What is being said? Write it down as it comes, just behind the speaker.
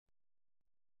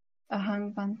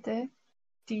ahang bante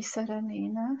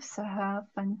tisaranena saha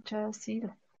pancha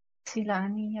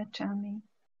silani yachami.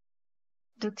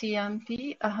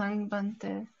 Dutiyampi ahang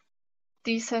bante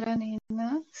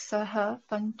tisaranena saha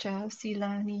pancha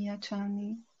silani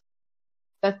yachami.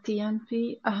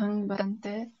 Tatiyampi ahang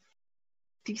bante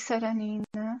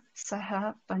tisaranena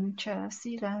saha pancha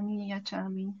silani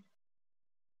yachami.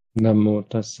 Namo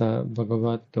tassa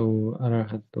bhagavato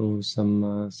arahato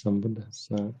samma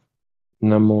sambuddhassa.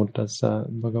 Namo tassa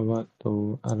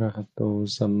bhagavato arahato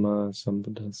samma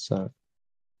sambuddhassa.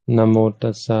 Namo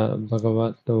tassa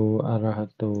bhagavato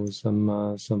arahato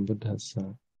samma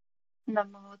sambuddhassa.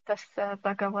 Namo tassa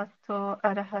bhagavato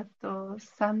arahato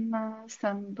samma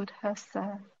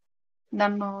sambuddhassa.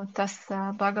 Namo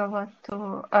tassa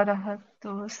bhagavato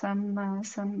arahato samma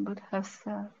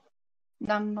sambuddhassa.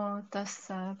 Namo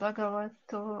tassa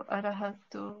bhagavato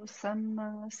arahato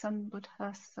samma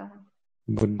sambuddhassa.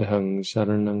 Buddhang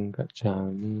saranang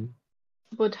gacchami.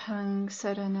 Buddhang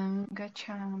saranang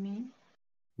gacchami.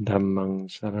 Dhammang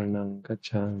saranang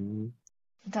gacchami.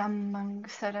 Dhammang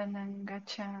saranang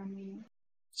gacchami.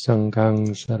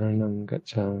 Sanghang saranang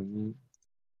gacchami.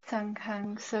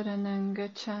 Sanghang saranang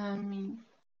gacchami.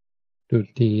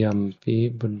 Dutiyampi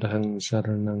buddhang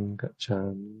saranang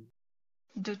gacchami.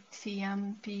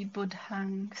 Dutiyampi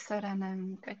buddhang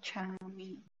saranang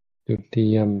gacchami.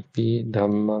 Dutiyampi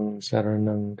dhammang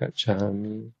saranang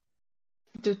gacchami.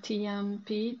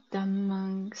 Dutiyampi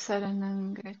dhammang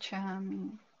saranang gacchami.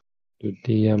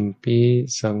 Dutiyampi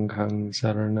sanghang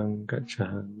saranang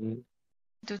gacchami.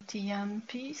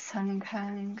 Dutiyampi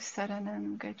sanghang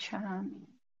saranang gacchami.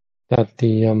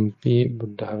 Tatiyampi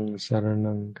buddhang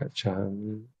saranang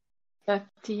gacchami.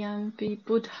 Tatiyampi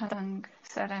buddhang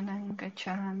saranang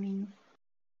gacchami.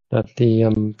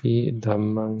 Tatiyampi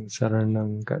dhammang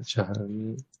saranang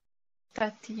gacchami.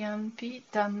 Tatiyampi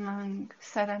dhammang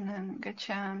saranang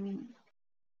gacchami.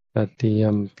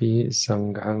 Tatiyampi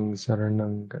sanghang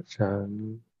saranang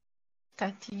gacchami.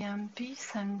 Tatiyampi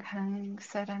sanghang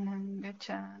saranang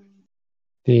gacchami.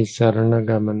 Ti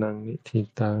saranagamanang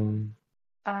nititang.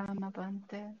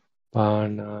 Amabante.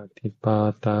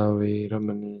 Piṇdapāta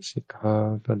veramani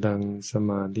sikkhapadang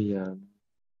samadhiyami.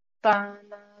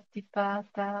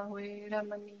 Piṇdapāta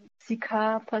veramani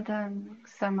sikkhapadang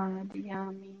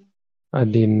samadhiyami.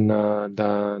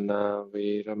 Adinādāna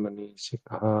veramani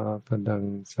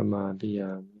sikkhapadang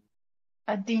samadhiyami.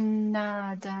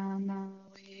 Adinādāna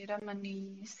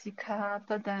veramani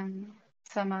sikkhapadang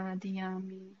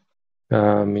samadhiyami.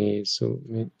 Kāmesu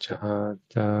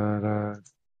micchāchārā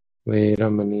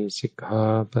veramani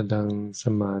sikkhapadang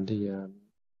samadhiyami.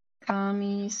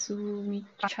 Kāmesu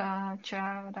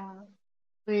micchāchārā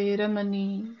veramani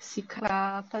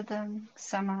sikkhapadang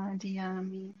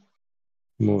samadhiyami.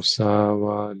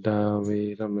 Musāvādā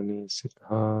veramani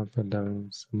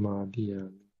sikkhapadang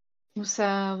samadhiyami.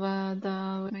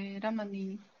 Musāvādā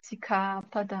veramani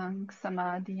sikkhapadang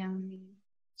samadhiyami.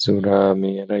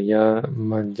 Surameraya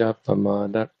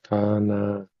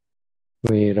majjapamadatthāna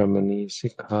veramani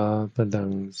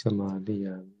sikkhapadang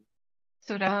samadhiyami.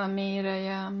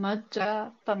 Surameraya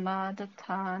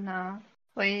majjapamadatthāna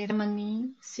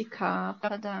veramani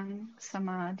sikkhapadang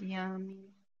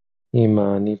samadhiyami.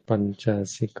 Imani pancha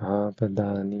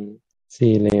sikkhapadani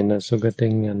sīlena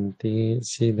sugating yanti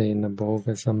sīlena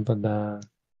bhoga sampada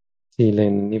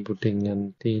sīlena nibbutiṃ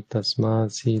yanti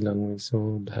tasmāt sīlaṃ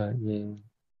visodhaye.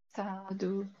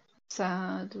 Sadhu,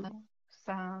 sadhu,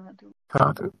 sadhu.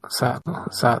 Sadhu, sadhu,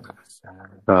 sadhu.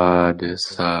 Sadhu,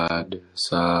 sadhu,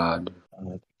 sadhu.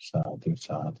 Sadhu,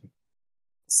 sadhu.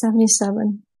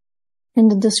 77. In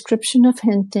the description of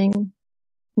hinting,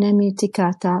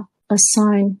 nemitikata, a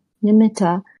sign,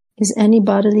 nimitta, is any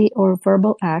bodily or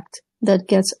verbal act that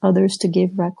gets others to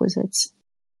give requisites.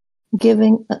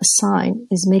 Giving a sign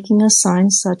is making a sign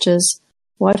such as,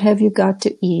 "What have you got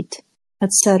to eat?"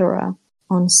 etc.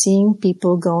 on seeing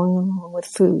people going along with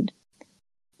food.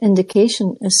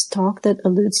 Indication is talk that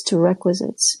alludes to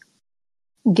requisites.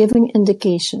 Giving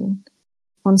indication.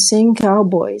 On seeing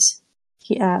cowboys,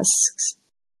 he asks,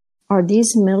 "Are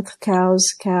these milk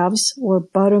cows' calves or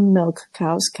buttermilk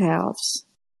cows' calves?"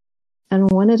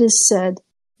 And when it is said,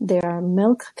 "They are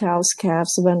milk cows'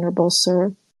 calves, Venerable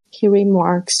Sir," he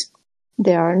remarks,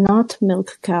 "They are not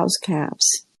milk cows'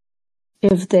 calves.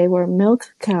 If they were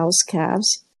milk cows'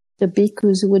 calves, the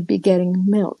bhikkhus would be getting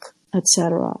milk,"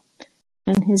 etc.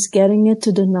 And he's getting it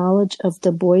to the knowledge of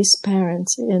the boy's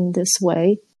parents in this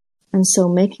way, and so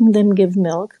making them give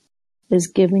milk is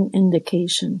giving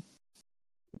indication.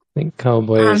 I think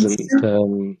cowboy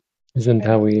isn't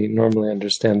how we normally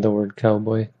understand the word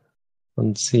cowboy.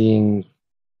 On seeing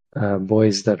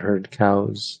boys that herd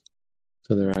cows,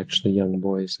 So they're actually young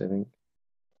boys, I think.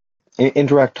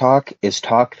 Indirect talk is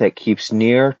talk that keeps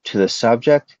near to the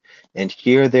subject, and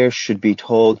here there should be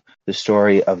told the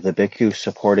story of the bhikkhu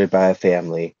supported by a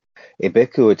family. A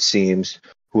bhikkhu, it seems,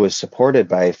 who was supported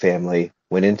by a family,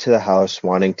 went into the house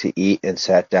wanting to eat and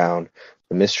sat down.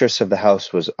 The mistress of the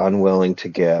house was unwilling to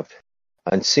give.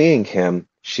 On seeing him,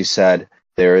 she said,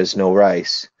 "There is no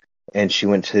rice," and she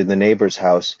went to the neighbor's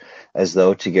house as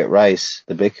though to get rice.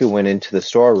 The bhikkhu went into the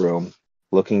storeroom.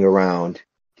 Looking around,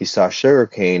 he saw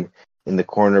sugarcane in the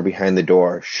corner behind the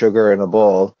door, sugar in a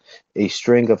bowl, a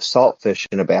string of saltfish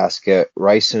in a basket,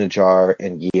 rice in a jar,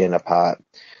 and ghee in a pot.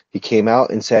 He came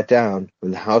out and sat down.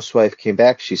 When the housewife came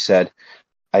back, she said,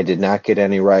 "I did not get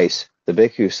any rice." The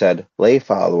bhikkhu said, "Lay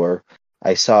follower,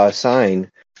 I saw a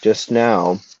sign just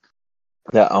now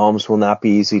that alms will not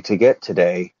be easy to get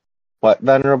today." "What,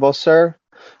 venerable sir?"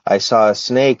 "I saw a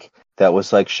snake that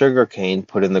was like sugar cane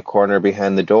put in the corner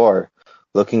behind the door.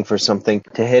 Looking for something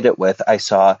to hit it with, I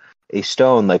saw a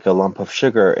stone like a lump of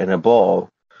sugar in a bowl.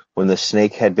 When the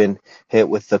snake had been hit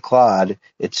with the clod,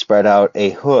 it spread out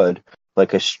a hood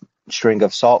like a string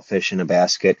of saltfish in a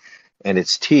basket, and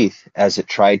its teeth, as it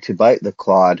tried to bite the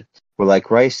clod, were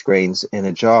like rice grains in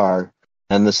a jar.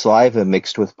 And the saliva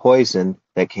mixed with poison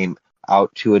that came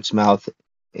out to its mouth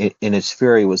in its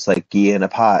fury was like ghee in a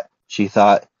pot. She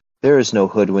thought, 'There is no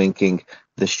hoodwinking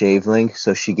the shaveling,'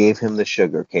 so she gave him the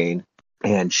sugar cane.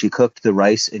 And she cooked the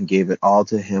rice and gave it all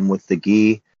to him with the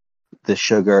ghee, the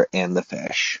sugar, and the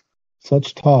fish."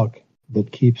 Such talk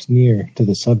that keeps near to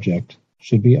the subject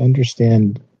should be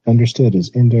understood as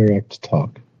indirect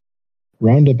talk.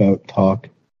 Roundabout talk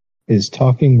is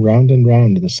talking round and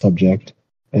round the subject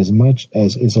as much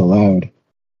as is allowed.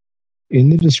 In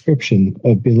the description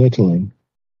of belittling,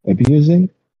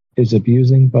 abusing is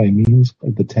abusing by means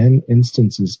of the 10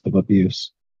 instances of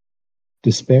abuse.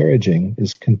 Disparaging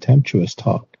is contemptuous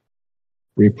talk.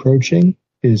 Reproaching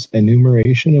is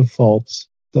enumeration of faults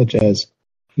such as,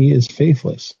 "He is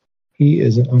faithless," "He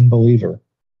is an unbeliever."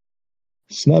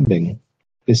 Snubbing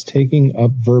is taking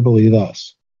up verbally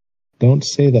thus, "Don't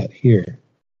say that here."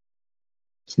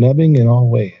 Snubbing in all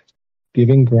ways,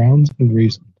 giving grounds and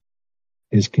reasons,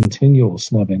 is continual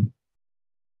snubbing.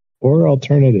 Or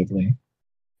alternatively,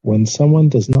 when someone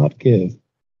does not give,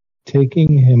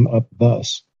 taking him up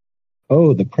thus,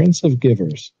 "Oh, the prince of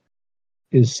givers,"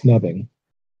 is snubbing,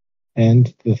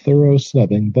 and the thorough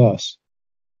snubbing thus,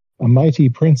 "A mighty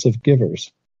prince of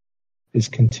givers," is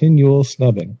continual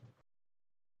snubbing.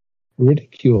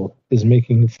 Ridicule is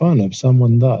making fun of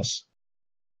someone thus,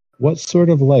 "What sort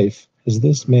of life has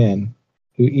this man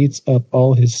who eats up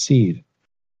all his seed?"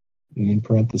 In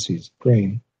parentheses,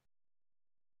 grain.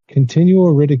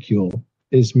 Continual ridicule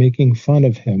is making fun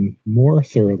of him more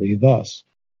thoroughly thus,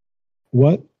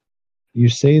 "What? You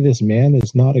say this man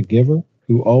is not a giver,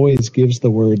 who always gives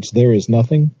the words 'there is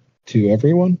nothing' to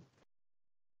everyone?"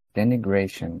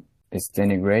 Denigration is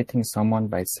denigrating someone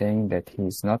by saying that he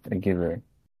is not a giver,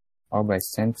 or by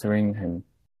censoring him.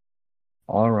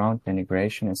 All-round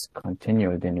denigration is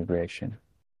continual denigration.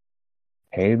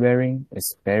 Tale-bearing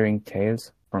is bearing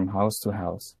tales from house to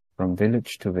house, from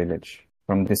village to village,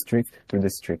 from district to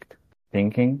district,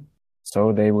 thinking,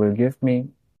 "So they will give me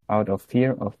out of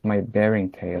fear of my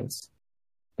bearing tales."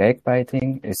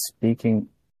 Backbiting is speaking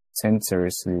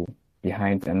censorously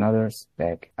behind another's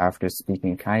back after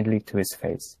speaking kindly to his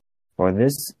face. For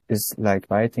this is like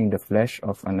biting the flesh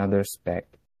of another's back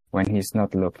when he is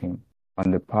not looking,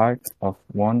 on the part of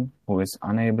one who is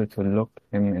unable to look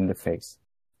him in the face.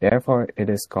 Therefore it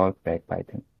is called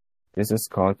backbiting. This is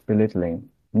called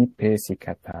belittling,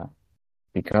 nippesikata,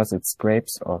 because it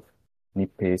scrapes off,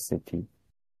 nippesiti,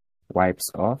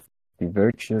 wipes off the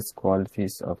virtuous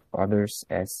qualities of others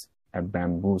as a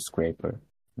bamboo scraper,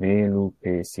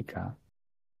 velupesika,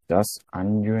 thus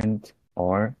unguent,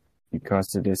 or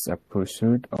because it is a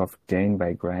pursuit of gain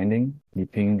by grinding,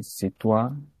 nipping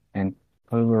sitwa, and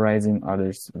pulverizing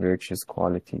others' virtuous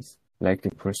qualities, like the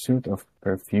pursuit of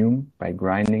perfume by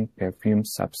grinding perfume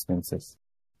substances.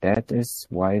 That is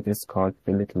why it is called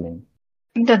belittling.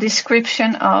 The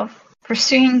description of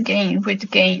pursuing gain with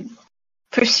gain,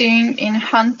 pursuing in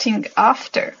hunting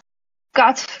after.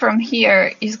 Got from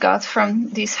here is got from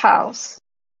this house.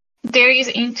 There is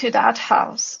into that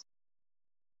house.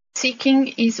 Seeking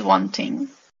is wanting.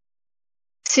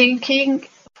 Seeking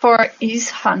for is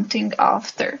hunting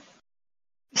after.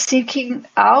 Seeking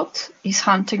out is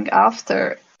hunting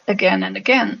after again and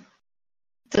again.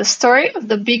 The story of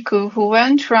the bhikkhu who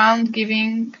went round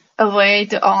giving away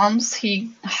the alms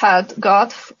he had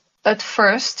got at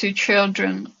first to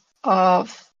children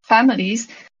of families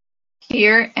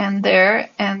here and there,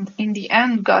 and in the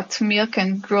end got milk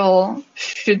and gruel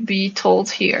should be told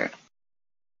here.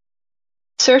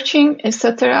 Searching,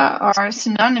 etc. are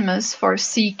synonymous for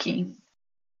seeking,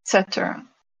 etc.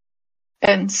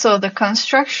 And so the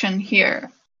construction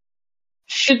here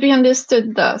should be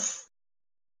understood thus.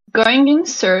 Going in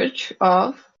search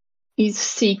of is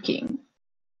seeking.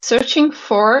 Searching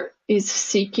for is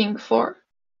seeking for.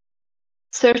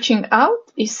 Searching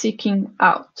out is seeking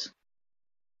out.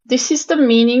 This is the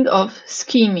meaning of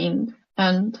scheming,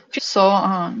 and so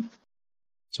on.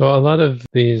 So a lot of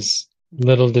these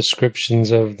little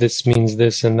descriptions of this means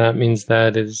this and that means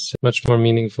that is much more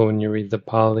meaningful when you read the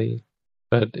Pali.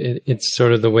 But it's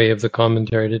sort of the way of the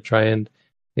commentary to try and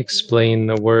explain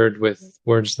a word with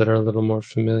words that are a little more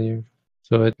familiar.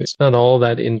 So it's not all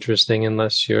that interesting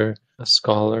unless you're a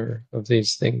scholar of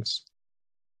these things.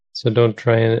 So don't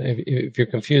try and, if you're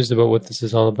confused about what this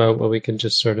is all about, well, we can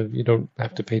just sort of, you don't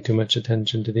have to pay too much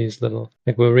attention to these little,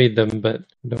 like we'll read them, but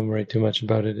don't worry too much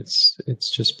about it.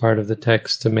 It's just part of the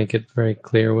text to make it very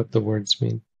clear what the words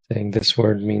mean. Saying this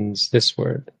word means this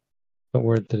word, a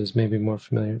word that is maybe more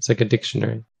familiar. It's like a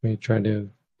dictionary where you try to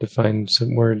define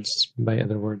some words by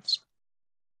other words.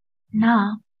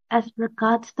 Now, as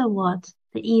regards the words,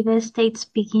 the evil states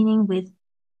beginning with,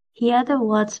 here the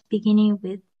words beginning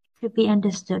with should be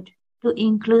understood to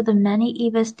include the many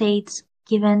evil states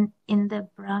given in the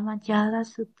Brahmajala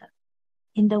Sutta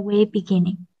in the way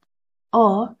beginning,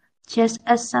 or just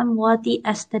as some worthy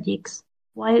aesthetics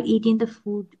while eating the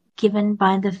food given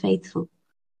by the faithful,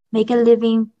 make a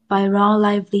living by wrong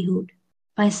livelihood,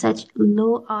 by such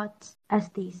low arts as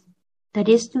these, that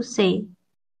is to say,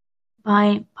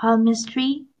 by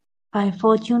palmistry, by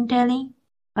fortune-telling,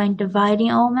 by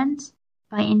dividing omens,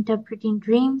 by interpreting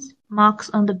dreams, marks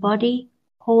on the body,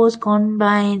 holes gone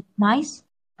by mice,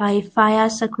 by fire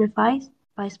sacrifice,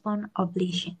 by spawn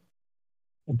oblation.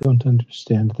 I don't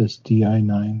understand this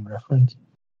DI9 reference.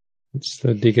 It's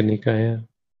the Digha Nikaya,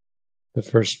 the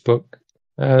first book.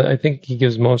 I think he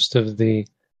gives most of the,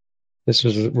 this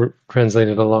was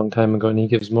translated a long time ago, and he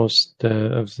gives most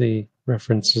of the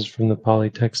references from the Pali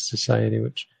Text Society,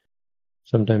 which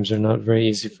sometimes are not very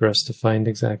easy for us to find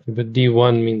exactly. But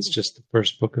D1 means just the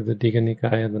first book of the Digha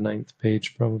Nikaya, the 9th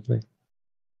page probably.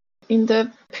 In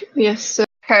the previous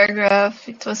paragraph,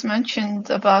 it was mentioned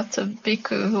about a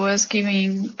bhikkhu who was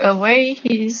giving away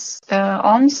his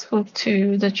alms food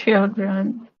to the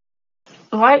children.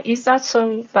 Why is that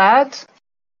so bad?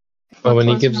 Well, when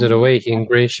he gives it away, he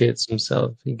ingratiates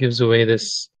himself. He gives away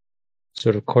this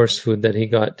sort of coarse food that he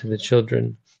got to the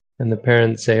children. And the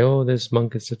parents say, oh, this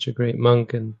monk is such a great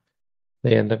monk. And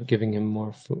they end up giving him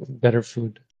more food, better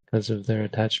food because of their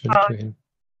attachment to him.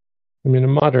 I mean, a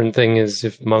modern thing is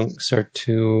if monks are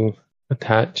too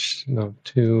attached,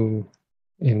 too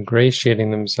ingratiating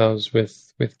themselves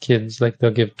with kids, like they'll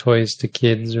give toys to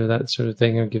kids or that sort of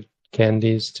thing, or give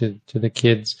candies to the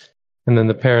kids. And then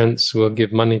the parents will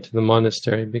give money to the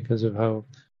monastery because of how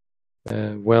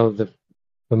well the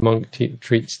monk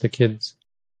treats the kids.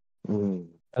 Mm.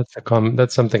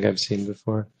 That's something I've seen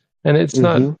before. And it's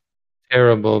not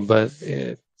terrible, but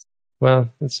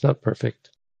it's not perfect.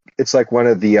 It's like one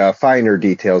of the finer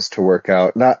details to work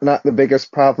out. Not the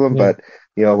biggest problem, but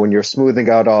when you're smoothing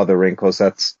out all the wrinkles,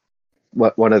 that's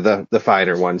one of the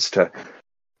finer ones to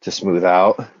smooth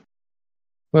out.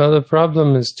 Well, the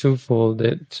problem is twofold.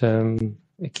 It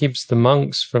keeps the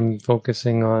monks from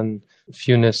focusing on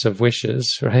fewness of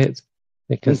wishes, right?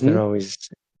 Because they're always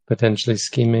potentially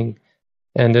scheming.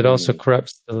 And it also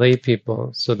corrupts the lay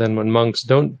people. So then when monks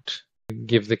don't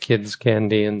give the kids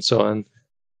candy and so on,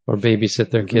 or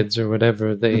babysit their kids or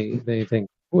whatever, they think,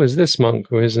 who is this monk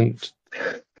who isn't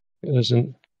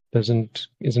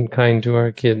kind to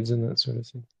our kids and that sort of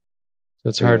thing. So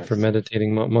it's hard for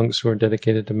meditating monks who are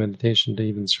dedicated to meditation to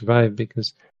even survive,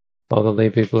 because all the lay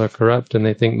people are corrupt and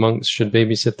they think monks should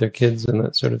babysit their kids and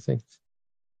that sort of thing.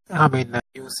 I mean,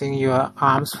 using your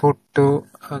alms food to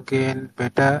gain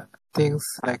better things,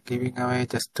 like giving away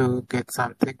just to get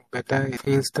something better, it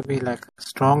feels to me like a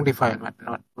strong defilement,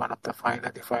 not one of the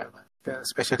finer defilements.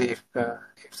 Especially if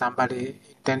somebody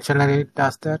intentionally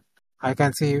does that. I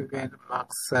can see when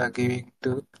monks are giving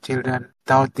to children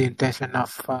without the intention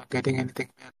of getting anything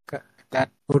back, that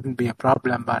wouldn't be a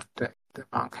problem. But if the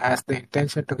monk has the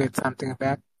intention to get something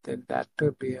back, then that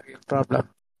would be a real problem.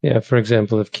 Yeah, for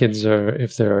example, if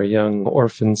there are young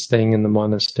orphans staying in the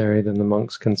monastery, then the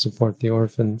monks can support the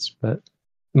orphans. But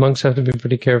monks have to be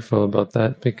pretty careful about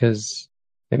that, because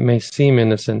it may seem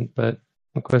innocent, but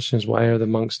the question is, why are the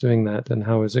monks doing that, and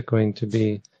how is it going to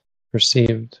be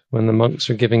perceived when the monks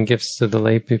are giving gifts to the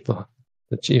lay people,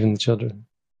 even the children?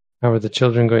 How are the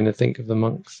children going to think of the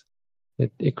monks?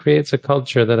 it creates a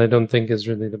culture that I don't think is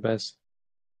really the best,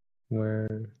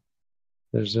 where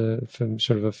there's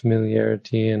sort of a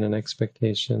familiarity and an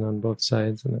expectation on both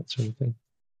sides and that sort of thing.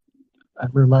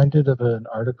 I'm reminded of an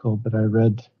article that I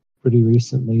read pretty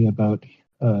recently about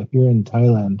here in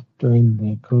Thailand during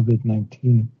the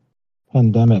COVID-19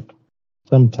 pandemic.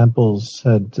 Some temples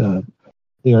had,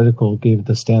 the article gave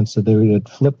the stance that they had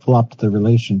flip-flopped the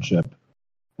relationship,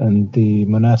 and the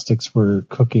monastics were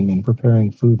cooking and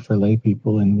preparing food for lay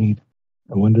people in need.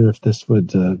 I wonder if this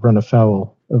would run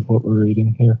afoul of what we're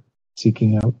reading here,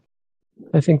 seeking out.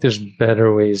 I think there's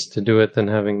better ways to do it than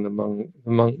having the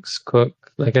monks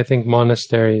cook. Like, I think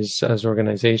monasteries as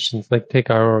organizations, like take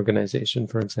our organization,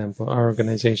 for example. Our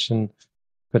organization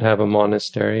could have a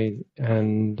monastery,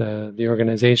 and the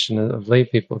organization of lay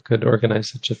people could organize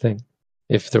such a thing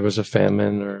if there was a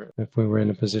famine or if we were in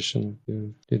a position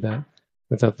to do that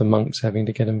without the monks having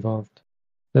to get involved.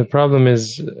 The problem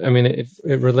is, I mean, it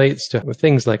relates to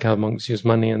things like how monks use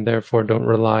money and therefore don't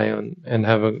rely on and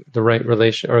have the right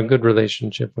relation or a good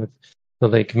relationship with the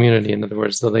lay community. In other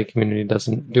words, the lay community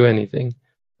doesn't do anything.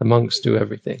 The monks do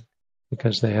everything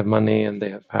because they have money and they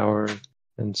have power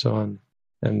and so on.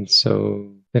 And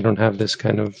so they don't have this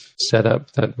kind of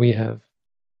setup that we have.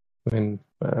 I mean,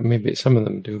 maybe some of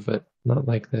them do, but not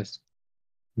like this.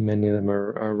 Many of them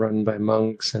are run by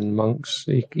monks, and monks,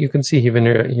 you can see even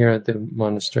here at the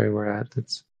monastery we're at,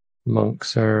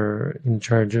 monks are in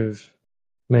charge of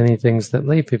many things that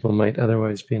lay people might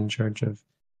otherwise be in charge of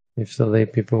if the lay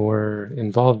people were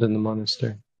involved in the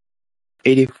monastery.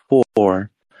 84.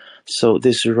 So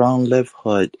this wrong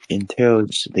livelihood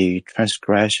entails the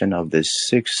transgression of the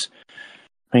 6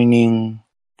 training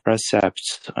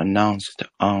precepts announced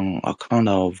on account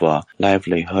of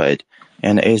livelihood,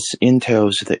 and it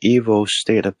entails the evil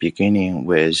state of beginning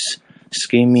with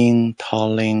scheming,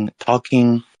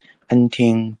 talking,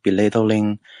 hunting,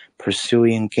 belittling,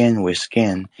 pursuing gain with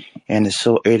gain, and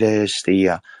so it is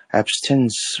the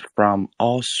abstinence from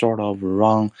all sort of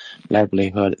wrong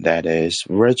livelihood that is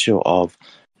virtue of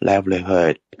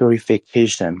livelihood,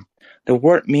 purification. The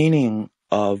word meaning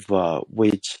of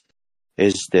which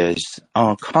is this: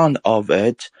 on account of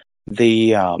it,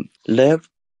 the live,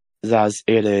 thus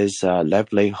it is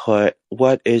livelihood.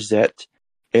 What is it?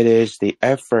 It is the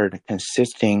effort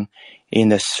consisting in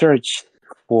the search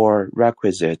for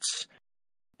requisites.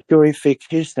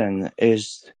 Purification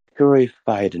is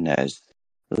purifiedness.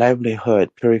 Livelihood,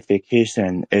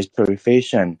 purification is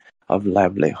purification of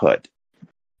livelihood.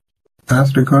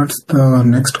 As regards the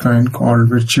next kind called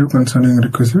virtue concerning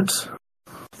requisites,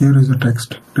 here is a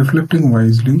text. Reflecting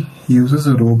wisely, he uses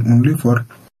a robe only for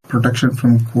protection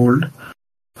from cold,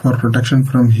 for protection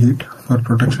from heat, for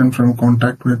protection from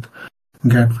contact with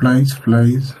gadflies,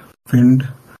 flies, wind,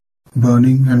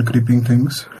 burning and creeping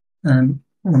things, and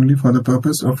only for the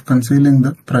purpose of concealing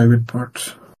the private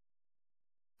parts.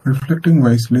 Reflecting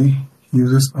wisely, he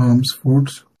uses alms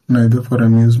foods neither for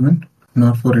amusement,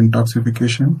 nor for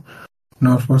intoxication,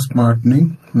 nor for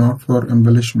smartening, nor for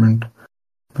embellishment,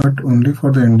 but only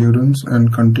for the endurance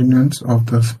and continuance of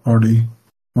this body,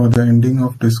 for the ending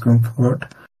of discomfort,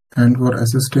 and for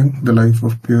assisting the life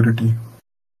of purity.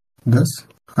 Thus,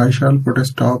 I shall put a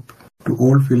stop to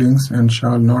old feelings and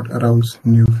shall not arouse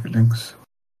new feelings.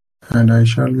 And I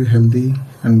shall be healthy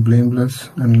and blameless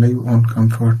and live on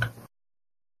comfort.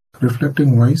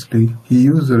 Reflecting wisely, he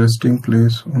used the resting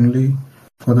place only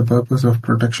for the purpose of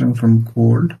protection from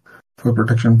cold, for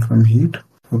protection from heat,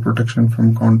 for protection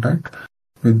from contact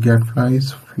with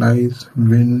gadflies, flies,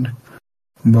 wind,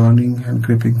 burning and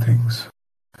creeping things,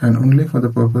 and only for the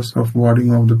purpose of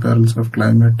warding off the perils of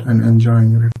climate and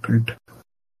enjoying retreat.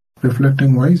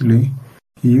 Reflecting wisely,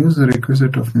 he used the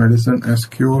requisite of medicine as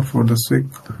cure for the sick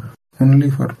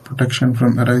only for protection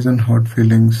from arisen hurt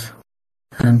feelings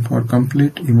and for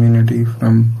complete immunity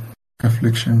from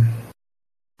affliction.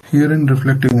 Herein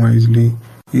reflecting wisely,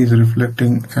 he is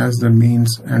reflecting as the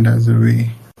means and as the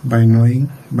way. By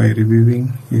knowing, by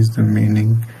reviewing is the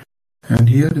meaning, and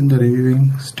here in the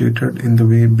reviewing stated in the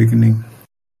way beginning.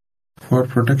 For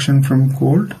protection from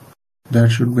cold, that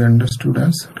should be understood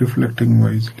as reflecting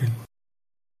wisely.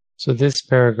 So this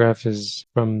paragraph is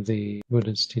from the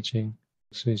Buddha's teaching.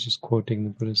 So he's just quoting the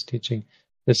Buddha's teaching.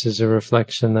 This is a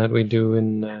reflection that we do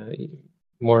in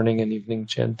morning and evening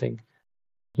chanting.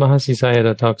 Mahasi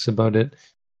Sayadaw talks about it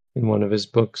in one of his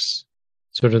books,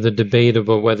 sort of the debate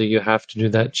about whether you have to do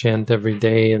that chant every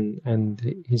day.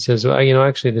 And he says, well,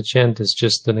 actually the chant is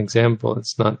just an example.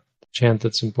 It's not the chant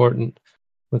that's important.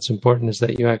 What's important is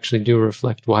that you actually do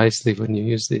reflect wisely when you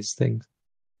use these things.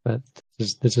 But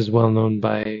this is well known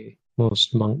by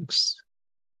most monks.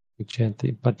 We chant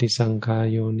the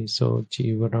Patisankha Yoniso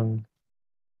Jivarang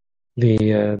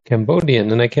the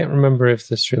Cambodian, and I can't remember if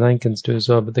the Sri Lankans do as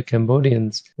well, but the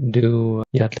Cambodians do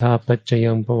yatha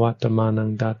pachayam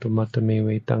pavatamanang datu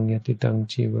matamewe tang yatitang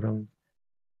chivarang.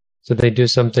 So they do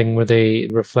something where they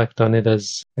reflect on it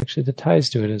as, actually the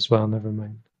Thais do it as well, never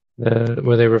mind.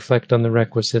 Where they reflect on the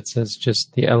requisites as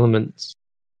just the elements.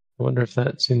 I wonder if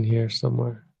that's in here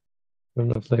somewhere. I don't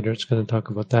know if later it's going to talk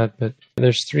about that, but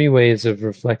there's 3 ways of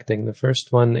reflecting. The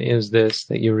first one is this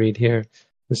that you read here.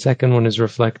 The second one is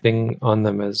reflecting on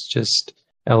them as just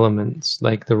elements.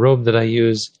 Like the robe that I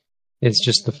use is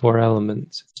just the 4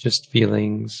 elements. It's just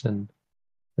feelings and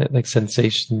like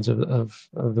sensations of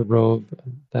the robe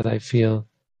that I feel.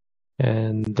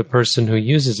 And the person who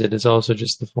uses it is also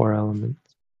just the 4 elements,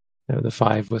 the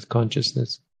 5 with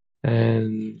consciousness.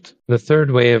 And the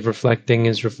third way of reflecting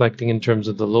is reflecting in terms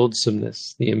of the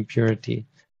loathsomeness, the impurity.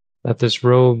 That this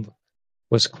robe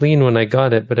was clean when I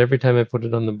got it, but every time I put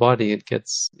it on the body, it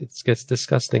gets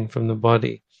disgusting from the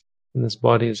body. And this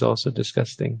body is also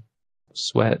disgusting.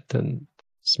 Sweat and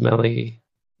smelly.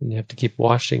 And you have to keep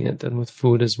washing it, and with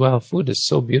food as well. Food is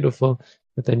so beautiful,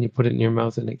 but then you put it in your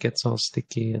mouth and it gets all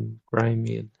sticky and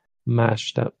grimy and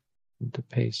mashed up into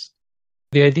paste.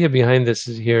 The idea behind this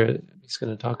is here, he's going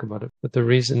to talk about it, but the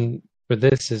reason for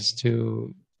this is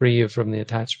to free you from the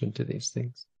attachment to these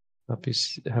things. Help you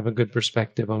have a good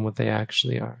perspective on what they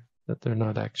actually are, that they're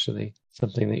not actually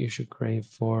something that you should crave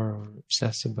for or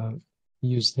obsess about.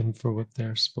 Use them for what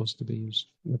they're supposed to be used,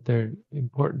 what they're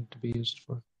important to be used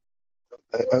for.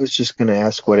 I was just going to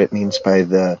ask what it means by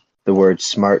the word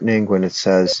smartening when it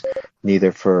says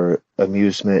neither for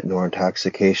amusement nor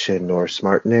intoxication nor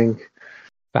smartening.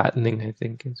 Fattening, I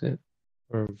think, is it?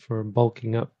 Or for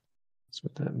bulking up. That's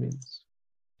what that means.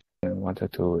 I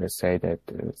wanted to say that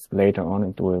later on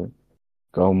it will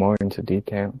go more into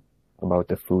detail about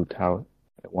the food, how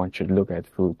one should look at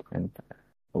food. And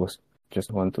I was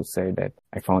just want to say that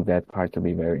I found that part to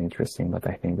be very interesting, but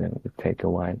I think that it will take a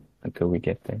while until we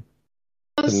get there.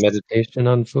 The meditation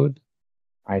on food?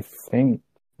 I think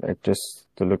that just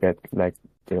to look at like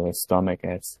the stomach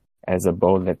as a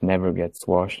bowl that never gets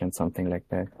washed and something like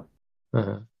that.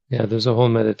 Uh-huh. Yeah, there's a whole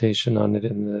meditation on it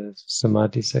in the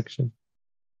Samadhi section.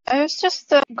 I was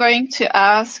just going to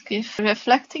ask if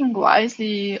reflecting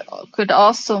wisely could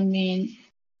also mean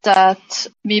that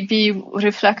maybe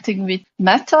reflecting with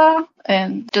metta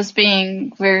and just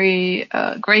being very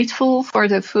grateful for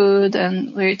the food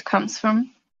and where it comes from.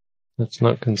 That's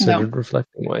not considered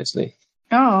reflecting wisely.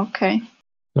 Oh, okay.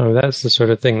 No, that's the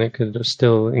sort of thing that could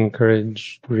still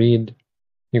encourage greed.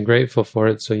 You're grateful for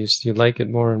it, so you like it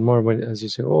more and more as you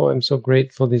say, oh, I'm so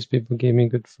grateful these people gave me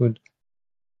good food.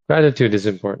 Gratitude is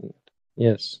important,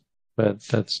 yes, but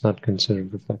that's not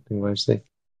considered reflecting wisely.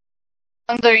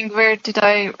 Wondering where did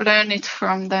I learn it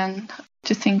from then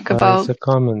to think about? It's a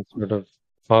common sort of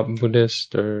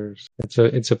Buddhist, or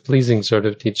it's a pleasing sort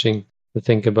of teaching to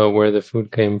think about where the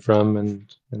food came from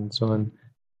and so on.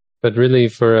 But really,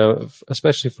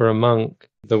 especially for a monk,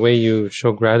 the way you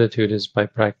show gratitude is by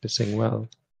practicing well.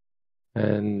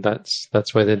 And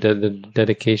that's why the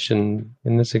dedication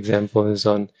in this example is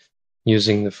on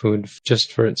using the food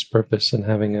just for its purpose and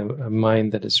having a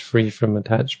mind that is free from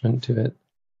attachment to it.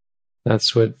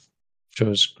 That's what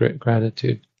shows great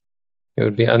gratitude. It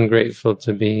would be ungrateful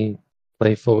to be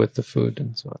playful with the food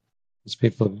and so on. As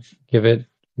people give it,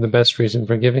 the best reason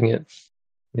for giving it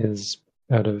is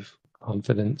out of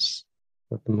confidence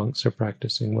that the monks are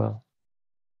practicing well.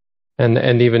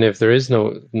 And even if there is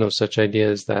no such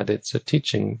idea as that, it's a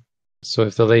teaching. So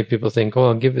if the lay people think, oh,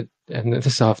 I'll give it, and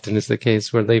this often is the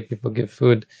case where lay people give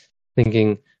food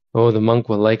thinking, oh, the monk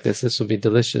will like this will be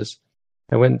delicious.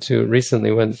 I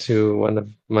recently went to one of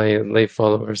my lay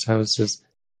followers' houses,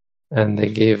 and they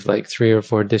gave like 3 or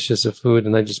 4 dishes of food,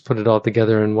 and I just put it all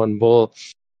together in one bowl.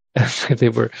 And they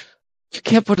were, you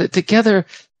can't put it together.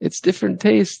 It's different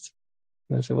tastes.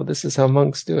 And I said, well, this is how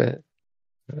monks do it.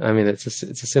 I mean, it's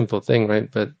a simple thing, right?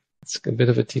 But it's a bit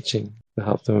of a teaching to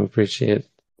help them appreciate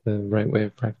the right way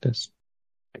of practice.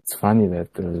 It's funny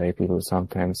that the lay people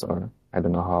sometimes, or I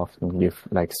don't know how often, give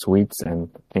like sweets and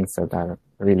things that are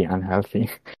really unhealthy.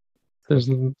 There's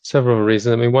several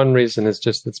reasons. I mean, one reason is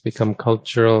just it's become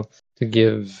cultural to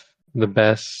give the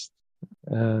best.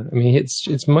 I mean,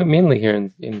 it's mainly here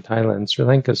in Thailand. Sri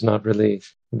Lanka is not really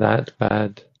that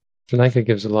bad. Sri Lanka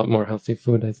gives a lot more healthy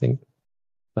food, I think.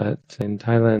 But in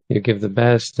Thailand, you give the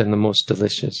best and the most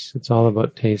delicious. It's all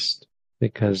about taste,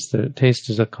 because the taste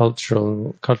is a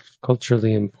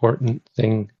culturally important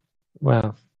thing.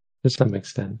 Well, to some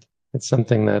extent. It's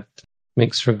something that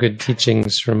makes for good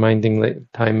teachings, reminding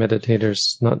Thai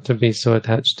meditators not to be so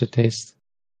attached to taste.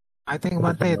 I think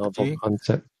one day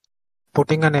concept.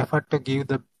 Putting an effort to give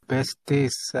the best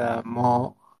is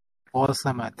more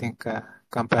wholesome, I think,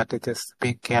 compared to just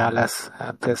being careless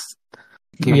and just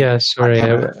giving Yeah, sorry,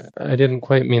 whatever. I didn't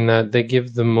quite mean that. They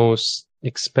give the most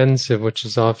expensive, which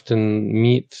is often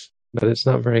meat, but it's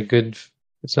not very good.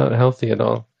 It's not healthy at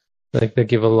all. Like they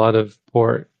give a lot of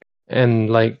pork and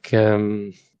like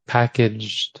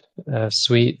packaged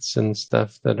sweets and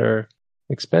stuff that are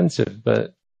expensive,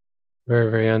 but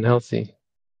very, very unhealthy.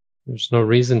 There's no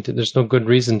good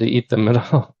reason to eat them at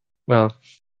all. Well,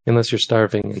 unless you're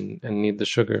starving and need the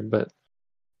sugar, but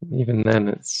even then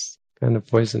it's kind of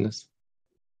poisonous.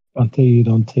 Until you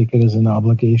don't take it as an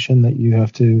obligation that you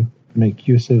have to make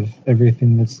use of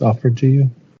everything that's offered to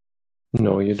you?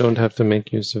 No, you don't have to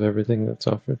make use of everything that's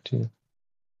offered to you.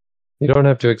 You don't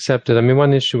have to accept it. I mean,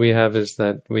 one issue we have is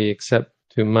that we accept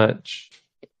too much.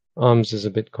 Alms is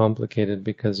a bit complicated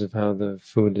because of how the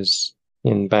food is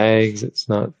in bags. It's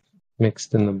not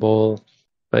mixed in the bowl.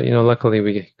 But, luckily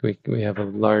we have a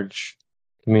large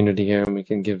community here and we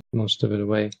can give most of it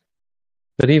away.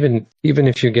 But even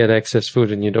if you get excess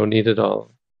food and you don't eat it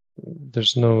all,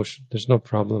 there's no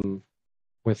problem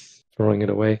with throwing it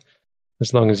away,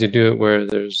 as long as you do it where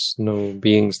there's no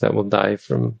beings that will die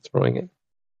from throwing it.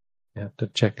 You have to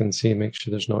check and see, make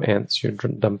sure there's no ants you're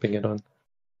dumping it on.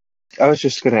 I was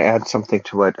just going to add something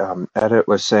to what Edit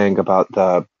was saying about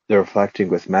the reflecting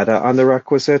with metta on the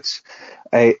requisites.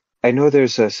 I know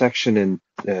there's a section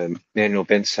in Manual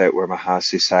of Insight where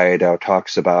Mahasi Sayadaw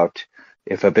talks about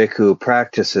if a bhikkhu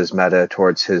practices metta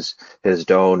towards his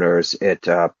donors, it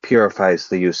purifies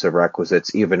the use of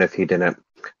requisites, even if he didn't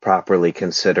properly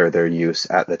consider their use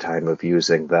at the time of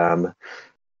using them.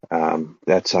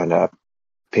 That's on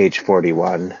page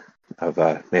 41 of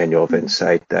Manual of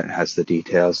Insight that has the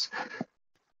details.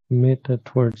 Metta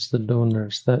towards the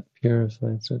donors, that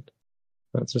purifies it.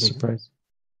 That's a surprise.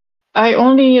 I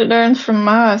only learned from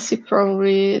Mahasi,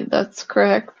 probably that's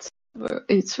correct.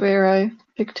 It's where I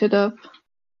picked it up.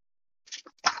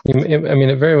 I mean,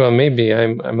 it very well may be.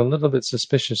 I'm a little bit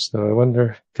suspicious, though. I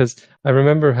wonder, because I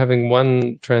remember having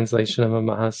one translation of a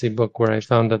Mahasi book where I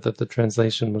found out that the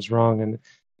translation was wrong, and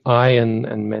I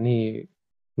and many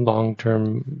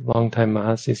long-time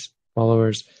Mahasi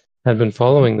followers had been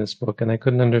following this book, and I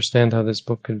couldn't understand how this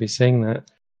book could be saying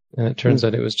that. And it turns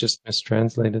out it was just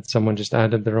mistranslated. Someone just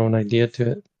added their own idea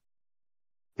to it.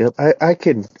 Yep, I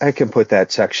can put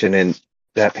that section in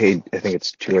that page. I think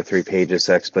it's 2 or 3 pages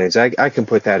that explains. I can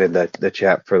put that in the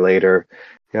chat for later.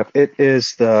 Yep, it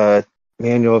is the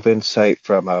Manual of Insight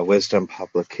from Wisdom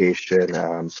publication.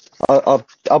 I'll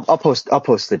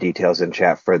post the details in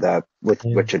chat for that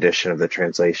which edition of the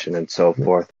translation and so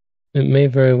forth. It may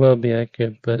very well be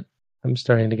accurate, but I'm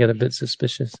starting to get a bit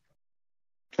suspicious.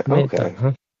 Okay,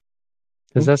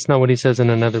 Because that's not what he says in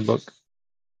another book.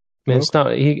 I mean,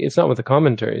 it's not what the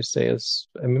commentaries say.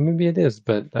 I mean, maybe it is,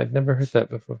 but I've never heard that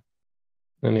before.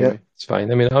 Anyway, It's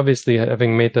fine. I mean, obviously,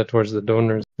 having metta towards the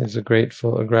donors is a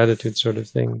gratitude sort of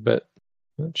thing, but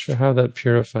I'm not sure how that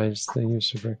purifies the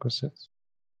use of requisites.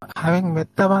 Having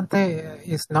metta bhante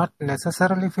is not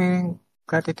necessarily feeling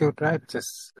gratitude, right?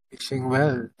 Just wishing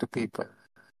well to people.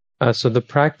 So the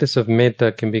practice of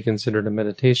metta can be considered a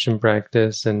meditation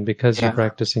practice, and because you're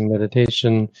practicing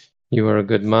meditation, you are a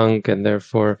good monk, and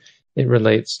therefore it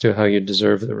relates to how you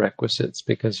deserve the requisites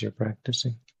because you're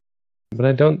practicing. But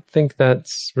I don't think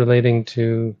that's relating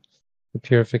to the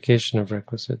purification of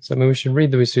requisites. I mean, we should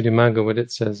read the Visuddhimagga, what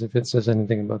it says, if it says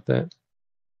anything about that.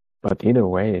 But either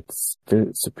way, it's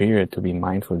still superior to be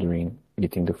mindful during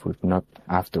eating the food, not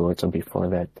afterwards or before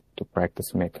that, to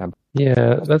practice metta.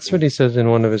 Yeah, that's what he says in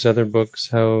one of his other books,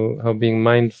 how being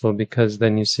mindful, because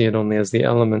then you see it only as the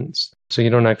elements. So you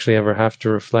don't actually ever have to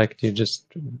reflect, you just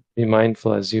be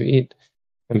mindful as you eat.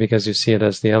 And because you see it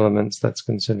as the elements, that's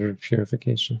considered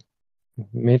purification.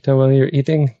 Metta while you're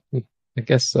eating? I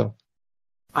guess so.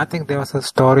 I think there was a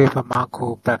story of a monk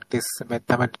who practiced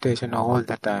metta meditation all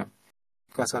the time.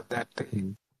 Because of that,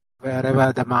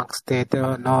 wherever the monk stayed, there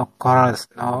were no quarrels,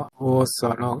 no wars,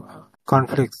 or no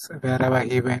conflicts wherever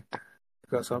he went.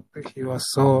 Because of he was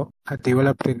so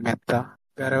developed in metta,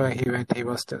 wherever he went, he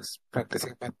was just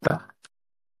practicing metta.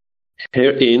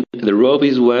 Herein, the robe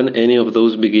is one any of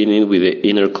those beginning with the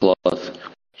inner cloth.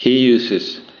 He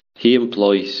uses, he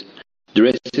employs,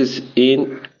 dresses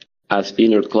in as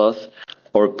inner cloth,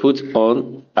 or puts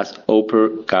on as upper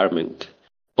garment.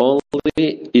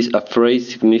 Only is a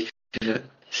phrase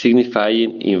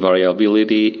signifying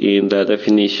invariability in the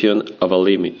definition of a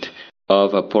limit,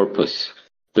 of a purpose.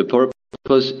 The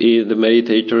purpose in the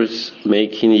meditator's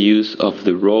making use of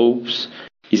the robes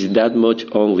is that much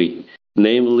only,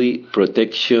 namely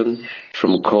protection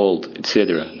from cold,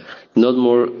 etc. Not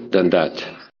more than that.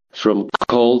 from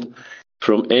cold,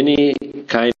 from any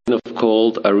kind of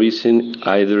cold arisen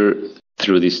either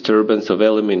through disturbance of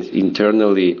elements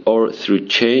internally or through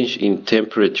change in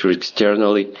temperature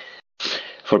externally,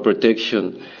 for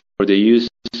protection, for the use,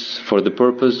 for the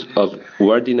purpose of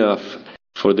warding off,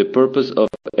 for the purpose of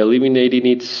eliminating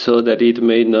it so that it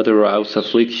may not arouse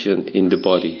affliction in the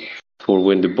body. For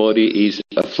when the body is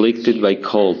afflicted by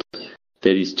cold,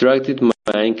 the distracted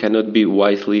mind cannot be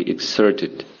wisely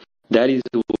exerted. That is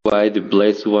why the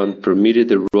Blessed One permitted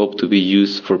the robe to be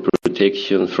used for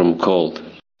protection from cold.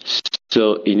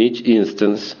 So in each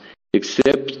instance,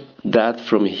 except that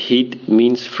from heat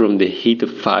means from the heat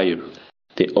of fire,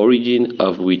 the origin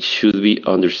of which should be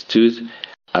understood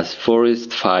as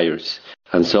forest fires,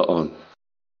 and so on.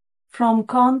 From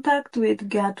contact with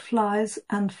gadflies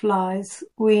and flies,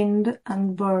 wind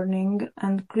and burning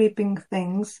and creeping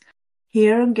things.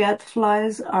 Here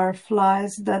gadflies are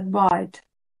flies that bite.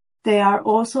 They are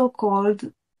also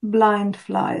called blind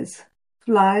flies.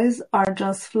 Flies are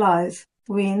just flies.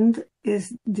 Wind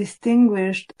is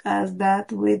distinguished as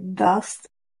that with dust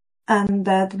and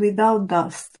that without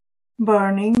dust.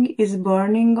 Burning is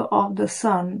burning of the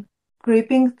sun.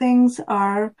 Creeping things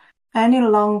are any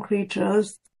long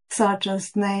creatures, such as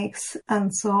snakes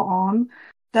and so on,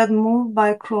 that move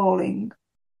by crawling.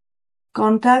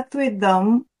 Contact with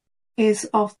them is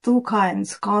of two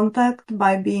kinds, contact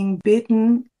by being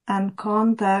bitten and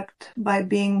contact by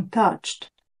being touched,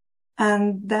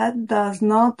 and that does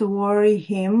not worry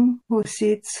him who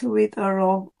sits with a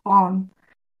robe on.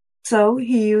 So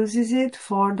he uses it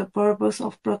for the purpose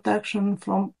of protection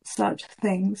from such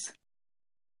things.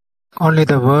 Only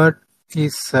the word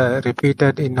is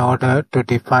repeated in order to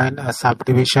define a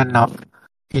subdivision of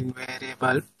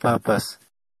invariable purpose.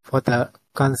 For the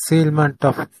concealment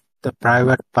of the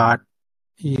private part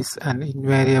is an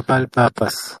invariable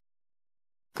purpose.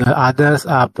 The others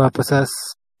are purposes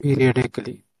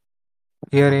periodically.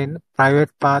 Herein,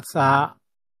 private parts are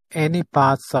any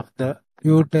parts of the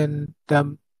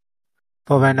Visuddhimagga.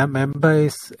 For when a member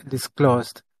is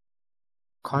disclosed,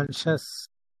 conscious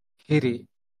hiri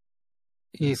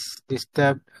is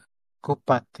disturbed,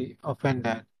 kupati,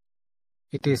 offended.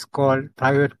 It is called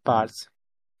private parts,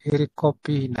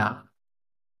 hirikopina,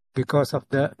 because of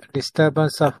the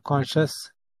disturbance of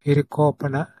conscious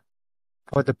hirikopana,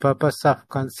 for the purpose of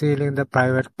concealing the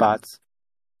private parts,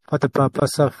 for the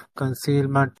purpose of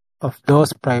concealment of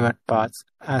those private parts,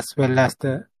 as well as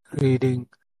the reading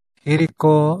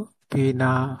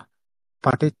hirikopina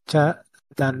paticca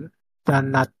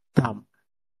danatam.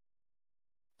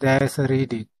 There is a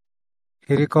reading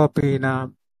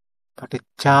hirikopina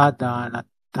paticca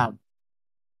danatam.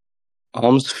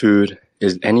 Alms food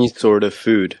is any sort of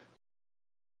food.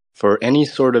 For any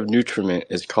sort of nutriment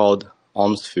is called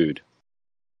alms food.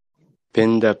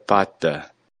 Piṇdapāta,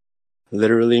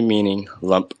 literally meaning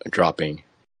lump dropping,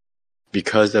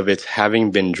 because of its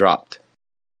having been dropped.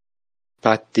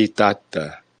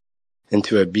 Patitata,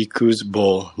 into a bhikkhu's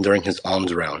bowl during his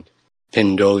alms round.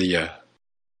 Pindolia,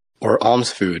 or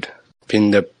alms food.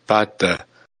 Piṇdapāta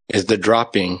is the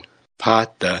dropping,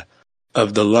 pata,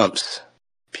 of the lumps.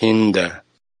 Pinda,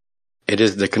 it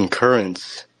is the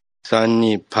concurrence,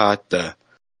 sannipata,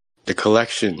 the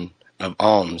collection of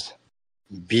alms.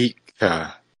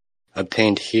 Bhikkha,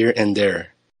 obtained here and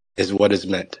there, is what is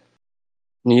meant.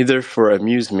 Neither for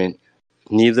amusement,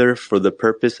 neither for the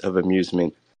purpose of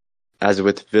amusement, as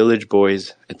with village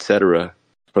boys, etc.,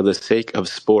 for the sake of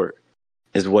sport,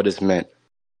 is what is meant.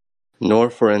 Nor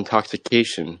for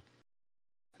intoxication,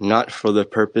 not for the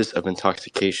purpose of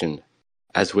intoxication,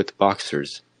 as with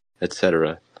boxers,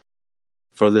 etc.,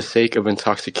 for the sake of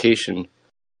intoxication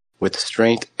with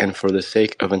strength and for the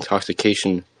sake of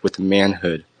intoxication with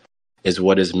manhood is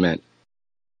what is meant.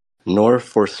 Nor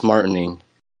for smartening,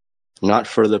 not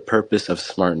for the purpose of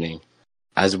smartening,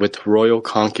 as with royal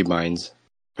concubines,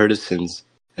 courtesans,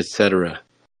 etc.,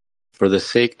 for the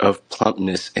sake of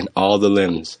plumpness in all the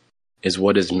limbs is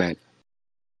what is meant.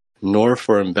 Nor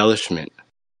for embellishment,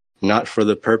 not for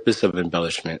the purpose of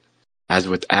embellishment, as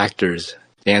with actors,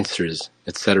 dancers,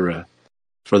 etc.,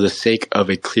 for the sake of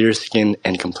a clear skin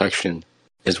and complexion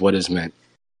is what is meant.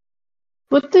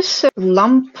 Would this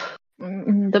lump,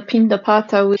 the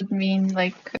piṇdapāta, would mean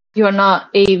like you're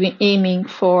not aiming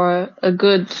for a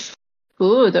good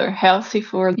food or healthy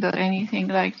food or anything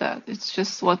like that? It's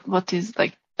just what is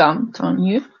like dumped on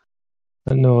you?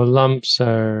 No, lumps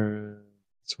are,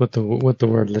 it's what the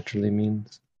word literally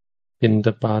means.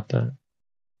 Piṇdapāta,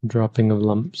 dropping of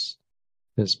lumps.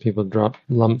 As people drop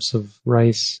lumps of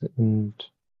rice and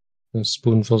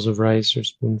spoonfuls of rice or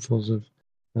spoonfuls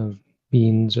of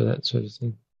beans or that sort of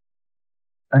thing.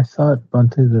 I thought,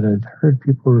 Bhante, that I'd heard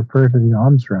people refer to the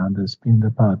alms round as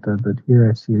piṇdapāta, but here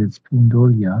I see it's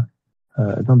piṇdolya.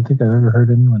 I don't think I've ever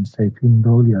heard anyone say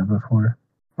piṇdolya before,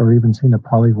 or even seen a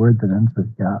Pali word that ends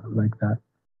with ya like that.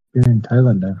 Here in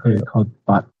Thailand, I've heard it called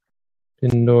bat.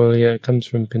 Piṇdolya comes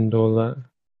from Piṇdola.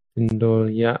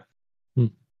 Piṇdolya.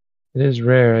 It is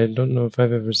rare. I don't know if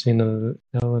I've ever seen a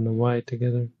L and a Y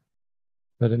together.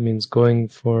 But it means going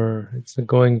for, it's the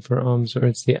going for alms, or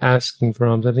it's the asking for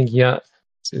alms. I think ya,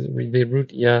 the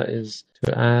root ya is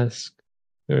to ask,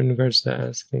 or in regards to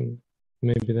asking.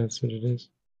 Maybe that's what it is.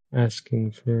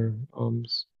 Asking for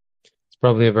alms. It's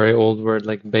probably a very old word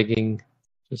like begging,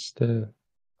 just a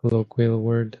colloquial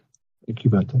word. Thank you,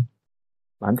 Bhante.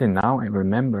 Until now, I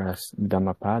remember a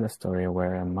Dhammapada story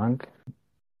where a monk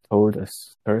told a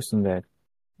person that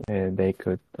they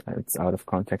could, it's out of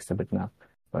context a bit now,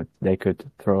 but they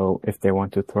could if they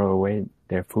want to throw away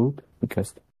their food,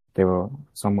 because they were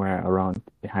somewhere around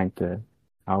behind the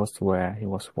house where he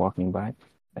was walking by.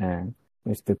 And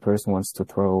if the person wants to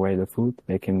throw away the food,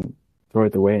 they can throw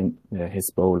it away in his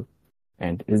bowl.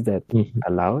 And is that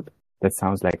allowed? That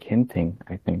sounds like hinting,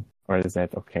 I think. Or is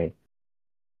that okay?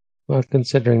 Well,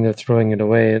 considering they're throwing it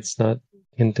away, it's not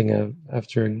hinting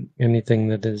after anything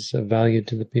that is of value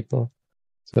to the people.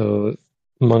 So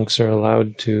monks are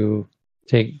allowed to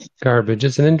take garbage.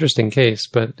 It's an interesting case,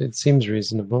 but it seems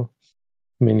reasonable.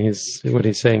 I mean, what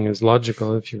he's saying is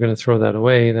logical. If you're going to throw that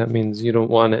away, that means you don't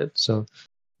want it. So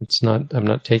I'm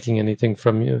not taking anything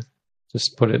from you.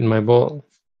 Just put it in my bowl.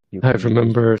 I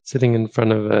remember sitting in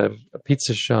front of a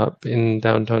pizza shop in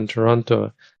downtown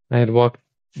Toronto. I had walked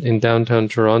in downtown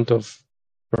Toronto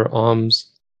for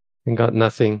alms and got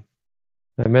nothing.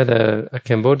 I met a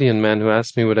Cambodian man who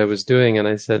asked me what I was doing, and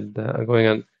I said, I'm going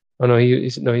on. Oh no,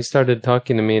 he started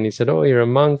talking to me, and he said, "Oh, you're a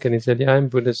monk," and he said, "Yeah, I'm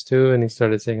Buddhist too," and he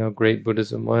started saying how great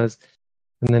Buddhism was,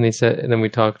 and then we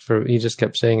talked he just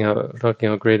kept saying talking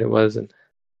how great it was, and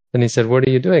then he said, "What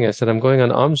are you doing?" I said, "I'm going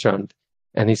on alms round,"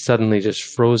 and he suddenly just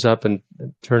froze up and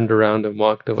turned around and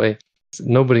walked away.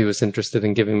 Nobody was interested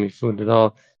in giving me food at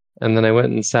all, and then I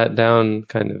went and sat down,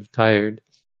 kind of tired,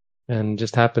 and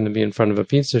just happened to be in front of a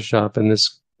pizza shop, and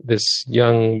this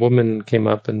young woman came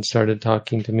up and started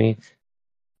talking to me.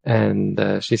 And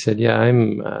she said, "Yeah, I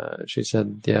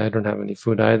don't have any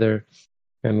food either."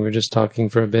 And we were just talking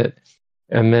for a bit.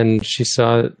 And then she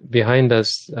saw behind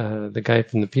us, the guy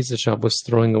from the pizza shop was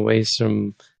throwing away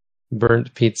some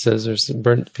burnt pizzas or some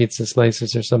burnt pizza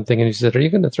slices or something. And he said, "Are you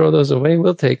going to throw those away?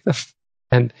 We'll take them."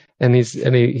 And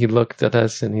he looked at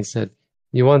us and he said,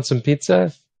 "You want some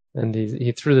pizza?" And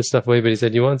he threw the stuff away, but he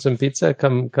said, "You want some pizza?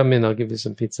 Come in, I'll give you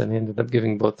some pizza." And he ended up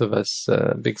giving both of us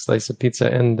a big slice of pizza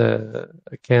and a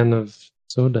can of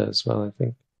soda as well, I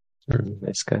think.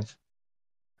 Nice guy.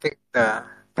 I think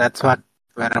that's what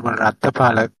Venerable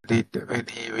Rattapala did when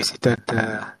he visited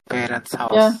the parents'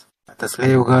 house. Yeah. The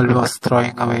slave girl was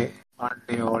throwing away one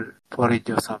day old porridge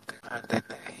or something. And then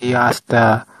he asked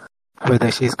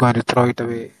whether she's going to throw it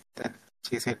away. Then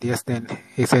she said yes. Then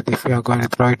he said, "If you are going to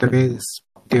throw it away, just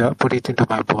put it into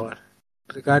my bowl."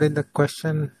 Regarding the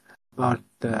question about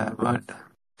the word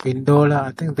Piṇdola,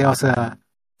 I think there was a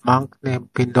monk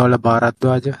named Piṇdola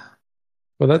Bharadwaja.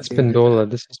 Well, that's Piṇdola.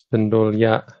 This is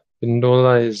Piṇdolya.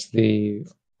 Piṇdola is the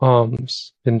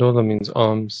alms. Piṇdola means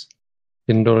alms.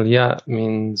 Piṇdolya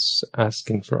means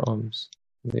asking for alms.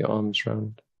 The alms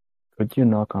round. Could you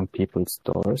knock on people's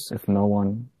doors if no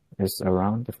one is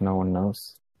around, if no one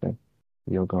knows that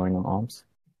you're going on alms?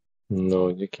 No,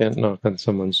 you can't knock on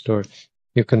someone's door.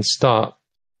 You can stop.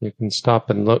 You can stop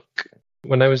and look.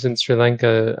 When I was in Sri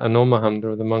Lanka,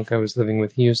 Anomahamdra, the monk I was living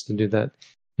with, he used to do that.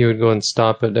 He would go and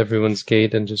stop at everyone's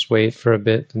gate and just wait for a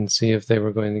bit and see if they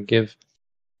were going to give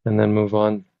and then move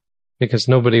on. Because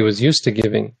nobody was used to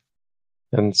giving.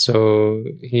 And so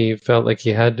he felt like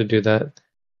he had to do that.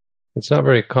 It's not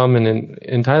very common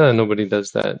in Thailand. Nobody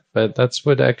does that, but that's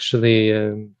what actually,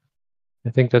 I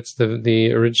think that's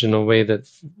the original way that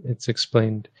it's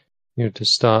explained. To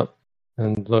stop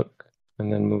and look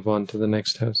and then move on to the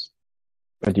next house.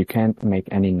 But you can't make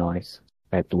any noise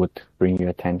that would bring your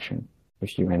attention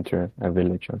if you enter a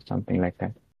village or something like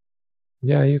that.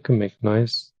 Yeah, you can make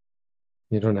noise.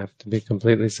 You don't have to be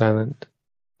completely silent.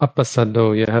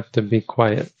 Apasado, you have to be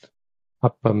quiet.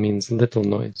 Apa means little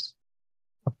noise.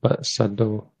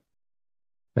 Apasado.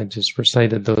 I just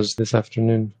recited those this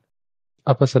afternoon.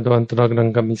 Apasado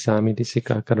antaragrang kamisami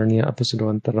disika karaniya. Apasado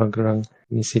antaragrang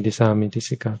nisidisami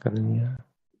disika karaniya.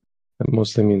 That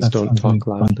mostly means that don't talk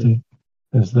loudly.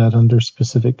 Is that under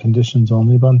specific conditions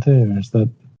only, Bhante, or is that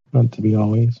meant to be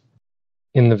always?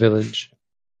 In the village.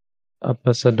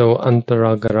 Apasado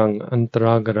antaragarang.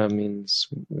 Antaragara means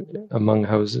among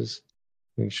houses.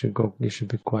 You should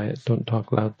be quiet. Don't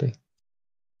talk loudly.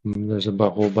 There's a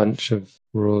whole bunch of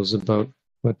rules about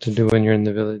what to do when you're in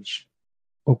the village.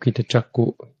 Okita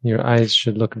chakku. Your eyes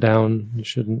should look down. You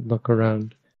shouldn't look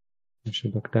around. You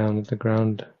should look down at the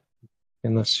ground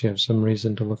unless you have some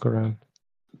reason to look around.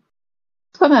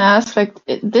 I was gonna ask,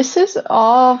 this is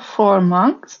all for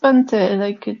monks,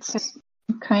 Bhante? It's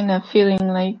kind of feeling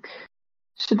like,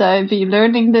 should I be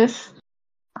learning this?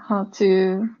 How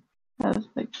to have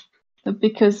the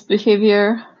bhikkhu's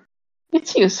behavior?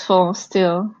 It's useful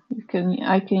still.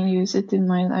 I can use it in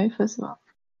my life as well.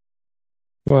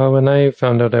 Well, when I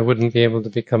found out I wouldn't be able to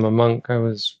become a monk, I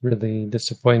was really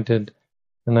disappointed,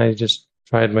 and I just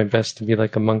tried my best to be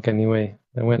like a monk anyway.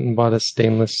 I went and bought a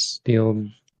stainless steel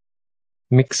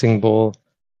mixing bowl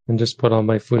and just put all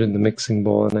my food in the mixing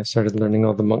bowl, and I started learning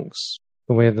all the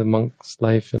way of the monk's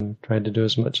life, and tried to do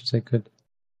as much as I could.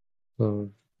 So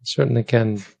I certainly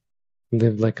can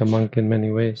live like a monk in many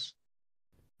ways.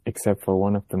 Except for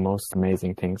one of the most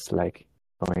amazing things, like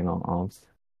going on alms.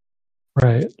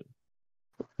 Right.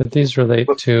 But these relate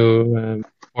to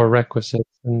 4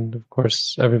 requisites, and of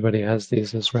course everybody has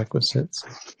these as requisites.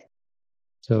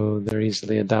 So they're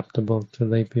easily adaptable to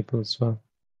lay people as well.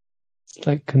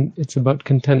 It's about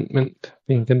contentment,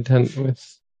 being content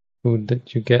with food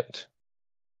that you get.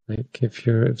 Like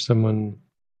if someone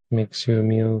makes you a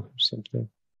meal or something,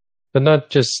 but not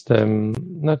just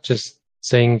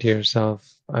saying to yourself,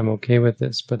 "I'm okay with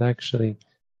this," but actually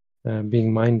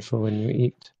being mindful when you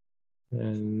eat,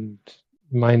 and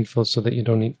mindful so that you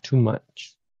don't eat too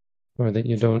much, or that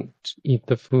you don't eat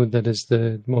the food that is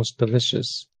the most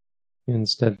delicious. You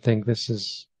instead think, this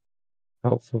is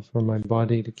helpful for my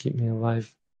body to keep me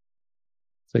alive.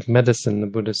 It's like medicine, the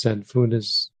Buddha said.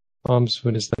 Alms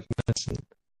food is like medicine.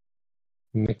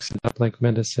 You mix it up like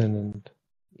medicine and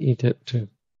eat it to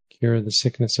cure the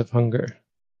sickness of hunger.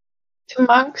 Do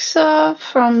monks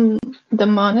from the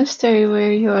monastery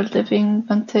where you are living,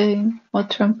 Bhante,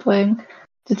 Otramplain,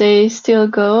 do they still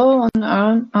go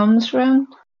on alms round?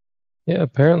 Yeah,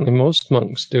 apparently most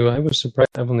monks do. I was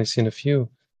surprised. I've only seen a few,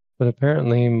 but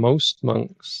apparently most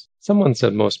monks. Someone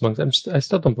said most monks. I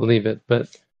still don't believe it, but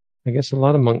I guess a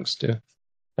lot of monks do.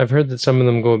 I've heard that some of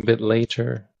them go a bit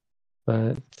later,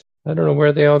 but I don't know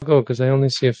where they all go because I only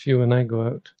see a few when I go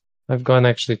out. I've gone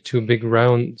actually 2 big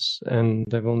rounds,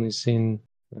 and I've only seen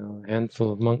a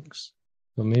handful of monks.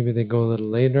 So maybe they go a little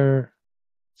later.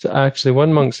 So actually,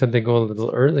 one monk said they go a little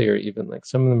earlier even. Like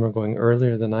some of them are going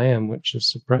earlier than I am, which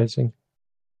is surprising.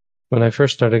 When I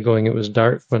first started going, it was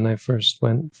dark when I first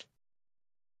went.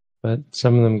 But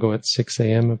some of them go at 6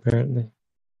 a.m. apparently.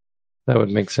 That would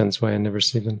make sense why I never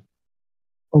see them.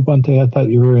 Oh, Bhante, I thought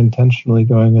you were intentionally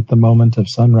going at the moment of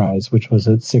sunrise, which was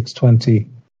at 6:20.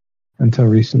 Until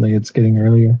recently, it's getting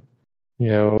earlier.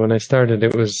 Yeah, well, when I started,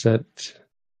 it was at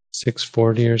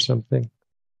 6:40 or something.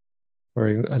 Or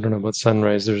I don't know about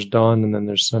sunrise. There's dawn and then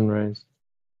there's sunrise.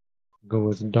 Go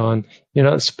with dawn. You're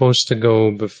not supposed to go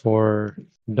before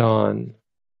dawn,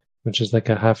 which is like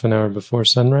a half an hour before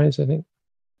sunrise, I think.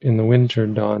 In the winter,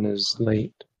 dawn is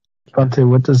late. Bhante,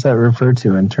 what does that refer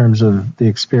to in terms of the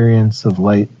experience of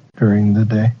light during the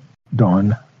day?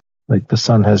 Dawn, like the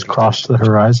sun has crossed the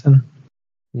horizon?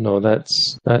 No,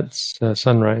 that's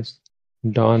sunrise.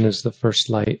 Dawn is the first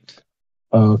light.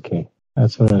 Oh, okay.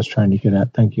 That's what I was trying to get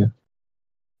at. Thank you.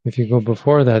 If you go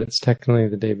before that, it's technically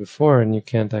the day before, and you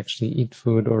can't actually eat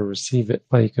food or receive it.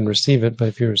 Well, you can receive it, but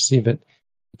if you receive it,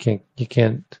 you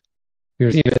can't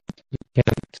receive it. You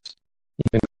can't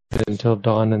even eat it until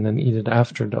dawn and then eat it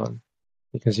after dawn,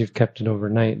 because you've kept it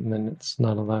overnight, and then it's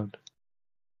not allowed.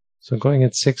 So going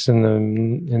at 6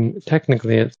 and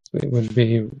technically it would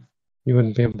be, you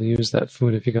wouldn't be able to use that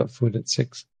food if you got food at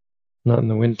 6, not in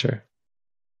the winter.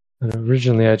 And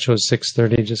originally I chose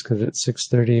 6:30 just because it's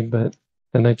 6:30, but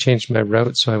then I changed my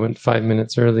route, so I went 5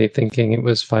 minutes early thinking it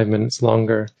was 5 minutes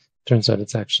longer. Turns out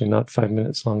it's actually not 5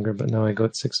 minutes longer, but now I go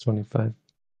at 6:25.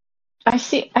 I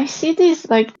see these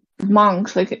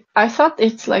monks, I thought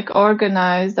it's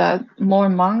organized that more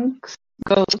monks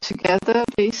go together,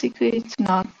 basically. It's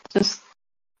not just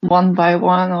one by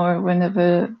one or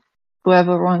whenever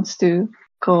whoever wants to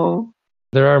go.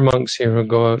 There are monks here who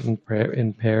go out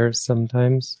in pairs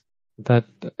sometimes. I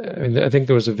think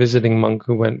there was a visiting monk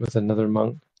who went with another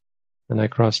monk, and I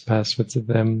crossed paths with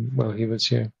them while he was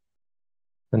here.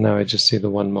 And now I just see the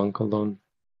one monk alone.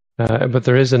 But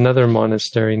there is another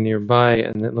monastery nearby,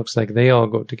 and it looks like they all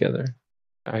go together.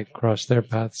 I cross their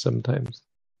paths sometimes,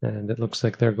 and it looks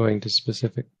like they're going to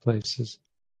specific places.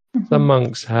 Mm-hmm. Some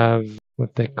monks have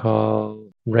what they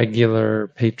call regular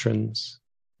patrons,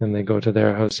 and they go to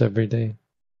their house every day.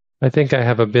 I think I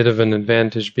have a bit of an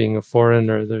advantage being a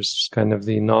foreigner. There's kind of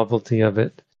the novelty of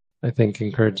it, I think,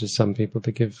 encourages some people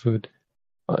to give food.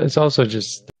 It's also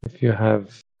just if you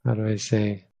have, how do I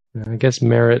say, I guess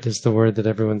merit is the word that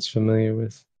everyone's familiar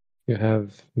with. You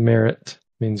have merit,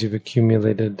 means you've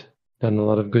accumulated, done a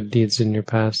lot of good deeds in your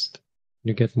past.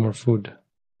 You get more food.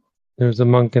 There was a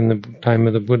monk in the time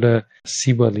of the Buddha,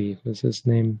 Sivali was his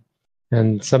name.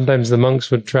 And sometimes the monks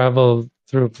would travel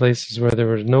through places where there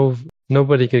was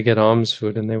nobody could get alms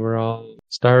food and they were all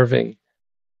starving.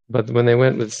 But when they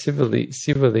went with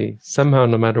Sivali, somehow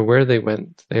no matter where they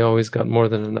went, they always got more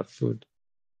than enough food.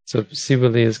 So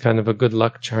Sivali is kind of a good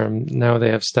luck charm. Now they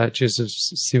have statues of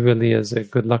Sivali as a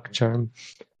good luck charm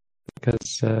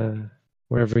because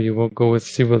wherever you will go with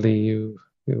Sivali, you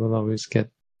will always get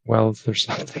wealth or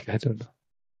something. I don't know.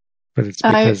 But it's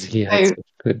because he had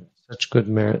such good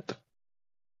merit.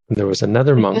 And there was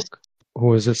another monk who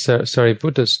was a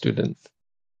Sariputta student.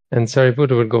 And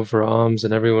Sariputta would go for alms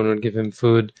and everyone would give him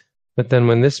food. But then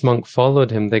when this monk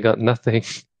followed him, they got nothing.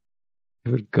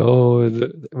 He would go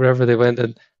wherever they went,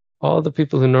 and all the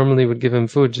people who normally would give him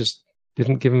food just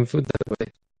didn't give him food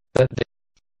that day.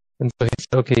 And so he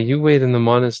said, okay, you wait in the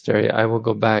monastery, I will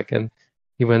go back. And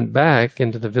he went back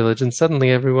into the village, and suddenly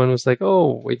everyone was like,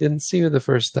 oh, we didn't see you the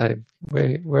first time.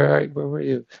 Where were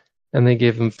you? And they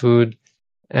gave him food.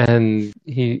 And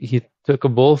he took a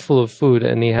bowl full of food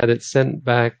and he had it sent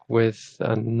back with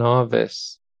a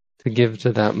novice to give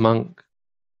to that monk.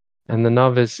 And the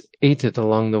novice ate it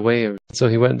along the way. So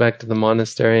he went back to the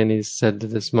monastery and he said to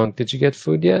this monk, did you get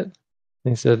food yet? And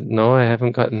he said, no, I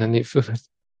haven't gotten any food.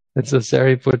 And so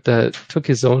Sariputta took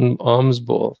his own alms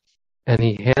bowl and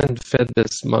he hand-fed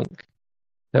this monk.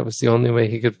 That was the only way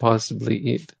he could possibly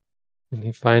eat. And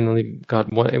he finally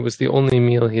got one. It was the only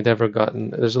meal he'd ever gotten.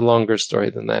 There's a longer story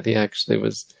than that. He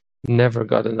actually never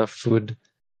got enough food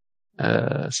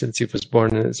since he was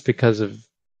born. And it's because of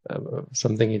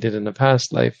something he did in a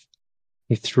past life.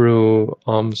 He threw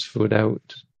alms food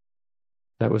out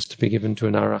that was to be given to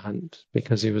an arahant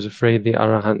because he was afraid the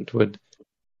arahant would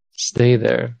stay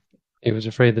there. He was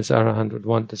afraid this arahant would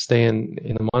want to stay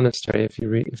in a monastery if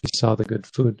he saw the good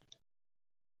food.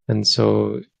 And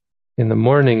so in the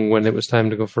morning, when it was time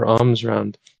to go for alms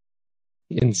round,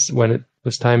 when it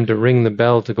was time to ring the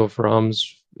bell to go for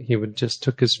alms, he would just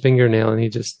took his fingernail and he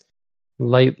just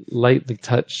lightly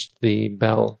touched the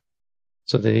bell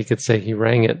so that he could say he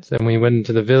rang it. And when he went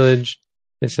into the village,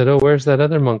 they said, oh, where's that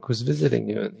other monk who's visiting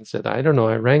you? And he said, I don't know,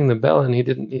 I rang the bell and he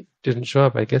didn't show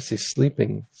up. I guess he's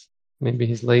sleeping. Maybe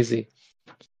he's lazy.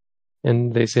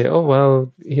 And they say, oh,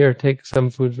 well, here, take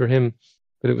some food for him.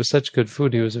 But it was such good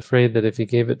food, he was afraid that if he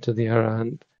gave it to the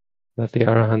arahant, that the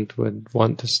arahant would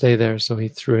want to stay there, so he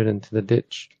threw it into the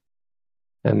ditch.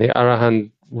 And the arahant,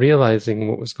 realizing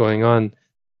what was going on,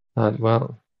 thought,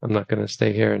 well, I'm not going to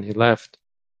stay here, and he left.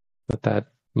 But that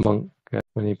monk,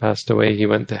 when he passed away, he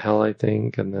went to hell, I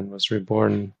think, and then was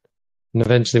reborn, and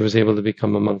eventually was able to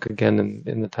become a monk again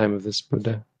in the time of this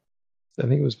Buddha. I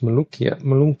think it was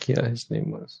Malunkia his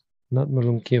name was, not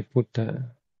Malunkia Putta.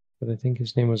 But I think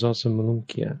his name was also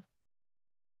Malunkia.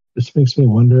 This makes me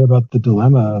wonder about the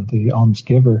dilemma of the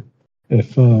almsgiver.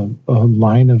 If a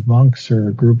line of monks or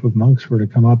a group of monks were to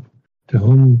come up, to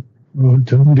whom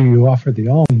do you offer the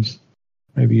alms?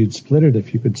 Maybe you'd split it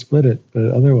if you could split it,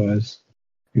 but otherwise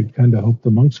you'd kind of hope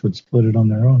the monks would split it on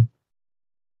their own.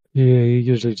 Yeah, you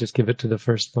usually just give it to the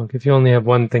first monk. If you only have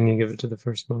one thing, you give it to the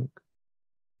first monk.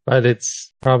 But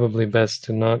it's probably best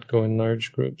to not go in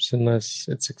large groups unless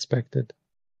it's expected.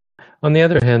 On the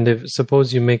other hand,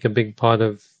 suppose you make a big pot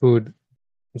of food,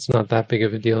 it's not that big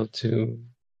of a deal to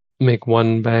make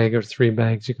 1 bag or 3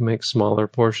 bags. You can make smaller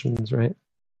portions, right?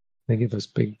 They give us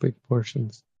big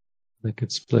portions. They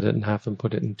could split it in half and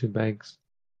put it in 2 bags.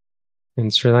 In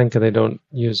Sri Lanka, they don't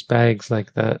use bags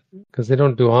like that because they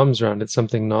don't do alms round. It's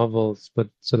something novel,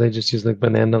 so they just use like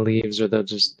banana leaves or they'll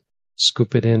just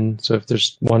scoop it in. So if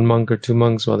there's 1 monk or 2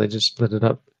 monks, well, they just split it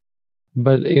up.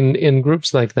 But in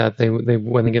groups like that, they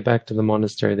when they get back to the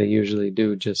monastery, they usually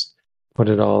do just put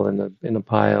it all in a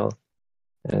pile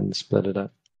and split it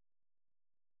up.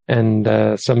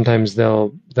 And sometimes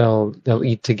they'll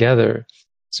eat together.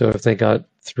 So if they got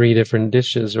 3 different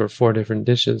dishes or 4 different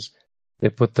dishes, they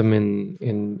put them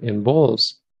in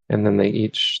bowls, and then they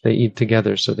eat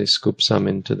together. So they scoop some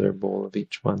into their bowl of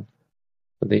each one.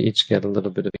 So they each get a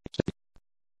little bit of each.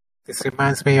 This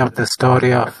reminds me of the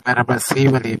story of Venerable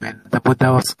Sivali when the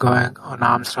Buddha was going on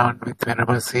alms round with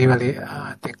Venerable Sivali.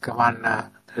 I think one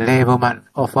laywoman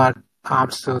offered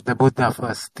alms to the Buddha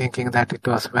first, thinking that it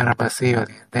was Venerable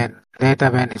Sivali. Then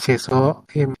later when she saw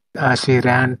him, she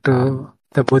ran to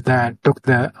the Buddha and took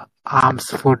the alms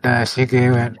food she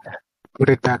gave and put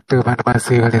it back to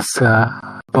Venerable's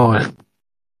bowl.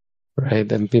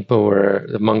 Right, and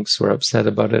the monks were upset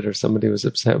about it, or somebody was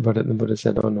upset about it, and the Buddha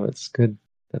said, oh no, it's good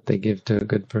that they give to a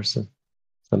good person.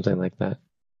 Something like that.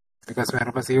 Because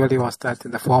Venerable was that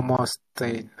in the foremost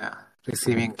in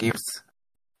receiving gifts.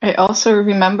 I also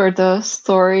remember the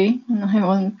story, and I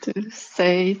want to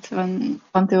say it when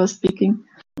Bhante was speaking,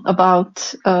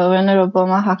 about Venerable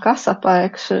Mahakassapa,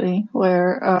 actually,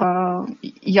 where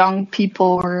young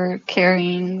people were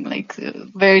carrying like a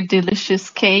very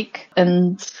delicious cake,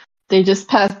 and they just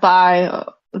passed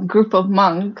by a group of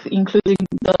monks, including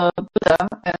the Buddha,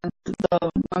 and the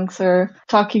monks are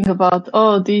talking about,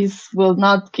 oh, these will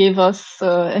not give us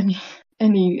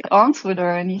any alms food or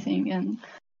anything,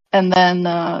 and then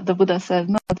the Buddha said,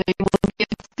 no, they will give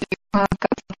to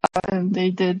Mahakassapa, and they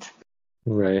did.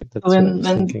 Right, that's what I was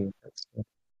thinking.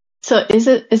 So is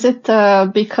it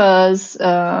because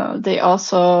they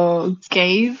also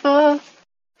gave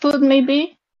food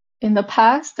maybe in the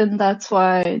past, and that's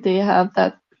why they have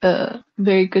that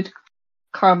very good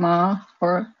karma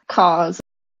or cause?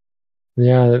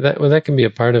 Yeah, that can be a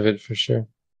part of it for sure.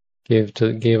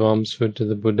 Gave alms food to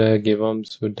the Buddha, gave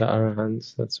alms food to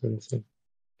Arahants, that sort of thing.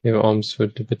 Gave alms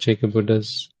food to Pacceka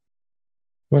Buddhas.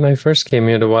 When I first came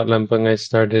here to Wat Lampung, I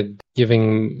started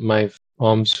giving my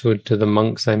alms food to the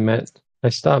monks I met. I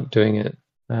stopped doing it.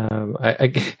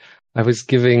 I was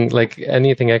giving, like,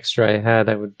 anything extra I had.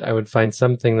 I would find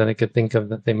something that I could think of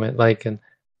that they might like, and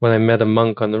when I met a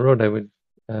monk on the road, I would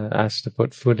ask to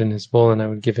put food in his bowl, and I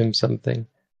would give him something.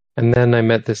 And then I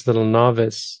met this little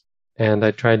novice, and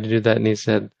I tried to do that, and he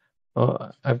said,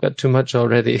 "Oh, I've got too much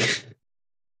already."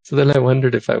 So then I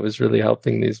wondered if I was really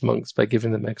helping these monks by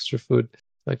giving them extra food.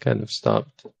 I kind of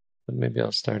stopped, but maybe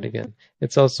I'll start again.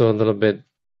 It's also a little bit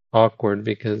awkward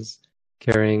because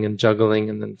carrying and juggling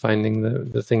and then finding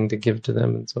the thing to give to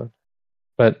them and so on.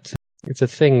 But it's a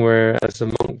thing where, as a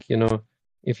monk,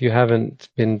 if you haven't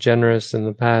been generous in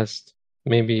the past,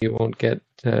 maybe you won't get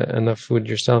enough food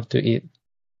yourself to eat.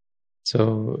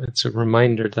 So it's a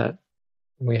reminder that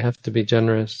we have to be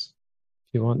generous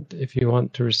if you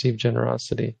want to receive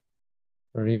generosity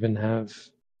or even have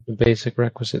the basic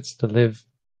requisites to live.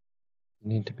 You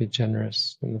need to be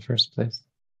generous in the first place.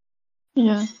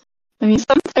 Yeah. I mean,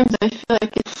 sometimes I feel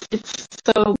like it's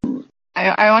so...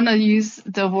 I want to use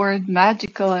the word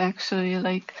magical, actually,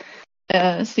 like,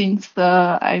 since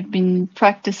I've been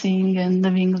practicing and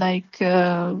living, like,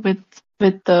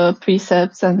 with the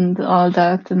precepts and all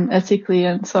that, and ethically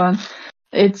and so on.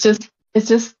 It's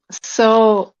just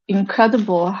so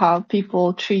incredible how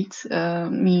people treat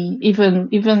me,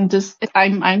 even just...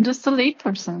 I'm just a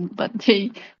layperson, but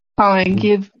they come and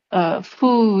give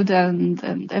food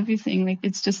and everything. Like,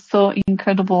 it's just so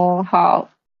incredible how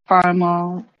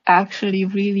karma actually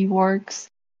really works.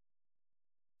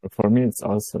 For me, it's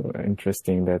also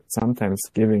interesting that sometimes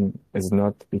giving is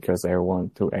not because I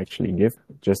want to actually give,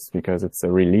 just because it's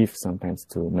a relief sometimes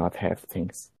to not have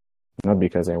things, not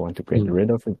because I want to get rid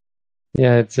of it.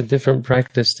 Yeah, it's a different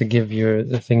practice to give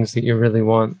the things that you really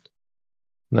want.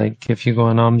 Like if you go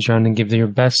on alms round and give your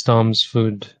best alms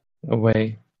food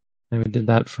away. I did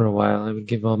that for a while. I would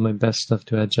give all my best stuff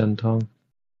to Ajahn Tong.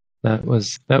 That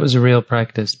was a real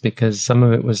practice, because some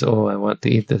of it was, oh, I want to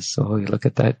eat this. Oh, look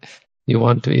at that. You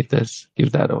want to eat this.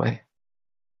 Give that away.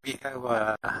 We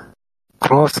have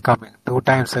crows coming 2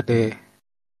 times a day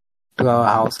to our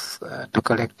house to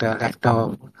collect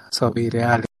leftover food. So we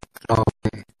rarely throw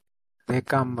away. They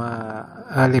come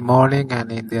early morning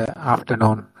and in the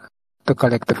afternoon to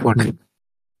collect the food.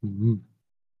 Mm-hmm.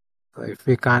 So if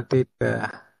we can't eat,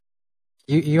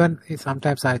 even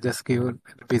sometimes I just give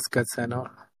biscuits and all.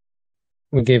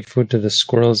 We gave food to the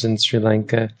squirrels in Sri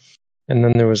Lanka, and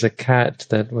then there was a cat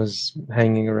that was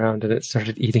hanging around and it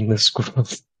started eating the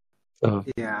squirrels. So.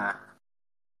 Yeah.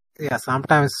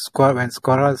 Sometimes when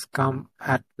squirrels come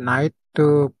at night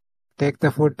to take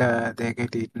the food, they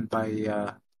get eaten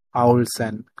by owls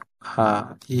and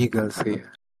eagles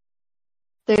here.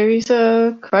 There is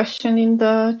a question in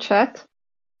the chat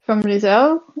from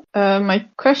Rizal. My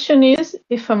question is,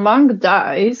 if a monk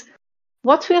dies,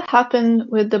 what will happen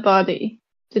with the body?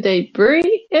 Do they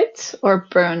bury it or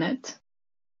burn it?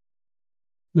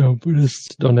 No,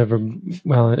 Buddhists don't ever...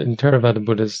 Well, in Theravada,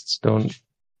 Buddhists don't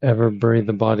ever bury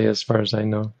the body, as far as I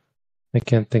know. I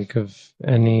can't think of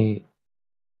any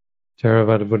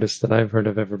Theravada Buddhists that I've heard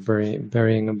of ever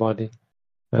burying a body.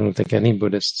 I don't think any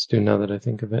Buddhists do, now that I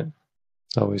think of it.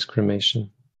 It's always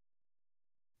cremation.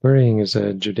 Burying is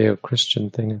a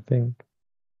Judeo-Christian thing, I think.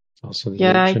 It's also the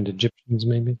ancient Egyptians,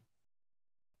 maybe.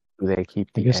 Do they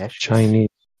keep the ashes?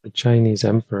 The Chinese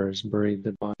emperors buried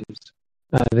the bodies.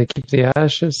 They keep the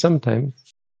ashes sometimes.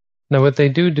 Now, what they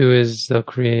do is they'll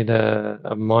create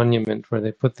a monument where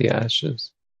they put the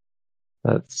ashes.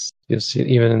 You'll see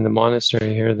even in the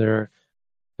monastery here. There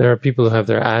are people who have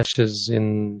their ashes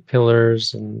in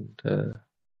pillars and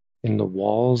in the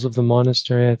walls of the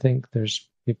monastery. I think there's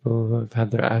people who have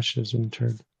had their ashes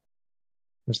interred.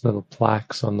 There's little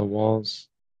plaques on the walls.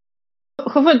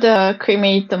 Who would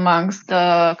cremate the monks?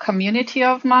 The community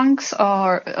of monks,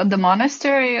 or the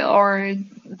monastery, or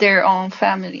their own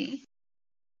family?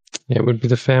 Yeah, it would be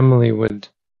the family would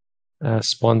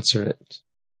sponsor it,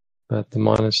 but the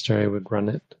monastery would run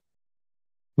it.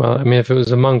 Well, I mean, if it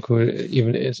was a monk who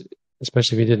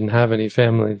especially if he didn't have any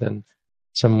family, then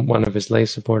one of his lay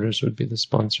supporters would be the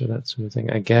sponsor, that sort of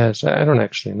thing. I guess. I don't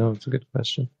actually know. It's a good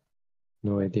question.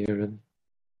 No idea, really.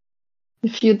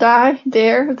 If you die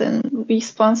there, then we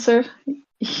sponsor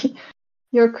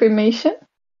your cremation.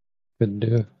 Could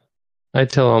do. I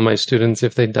tell all my students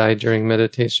if they die during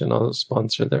meditation, I'll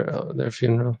sponsor their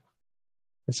funeral.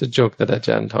 It's a joke that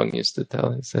Ajahn Tong used to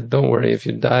tell. He said, "Don't worry, if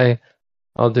you die,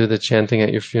 I'll do the chanting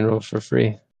at your funeral for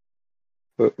free."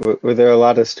 Were there a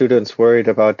lot of students worried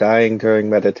about dying during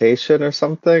meditation or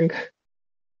something?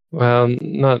 Well,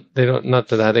 not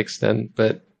to that extent,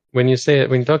 but when you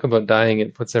talk about dying,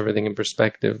 it puts everything in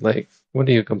perspective. Like, what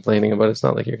are you complaining about? It's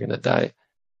not like you're going to die.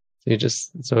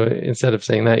 So instead of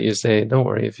saying that, you say, "Don't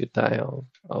worry, if you die,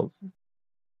 I'll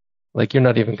like, you're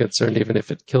not even concerned even if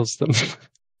it kills them." So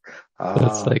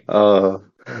it's like,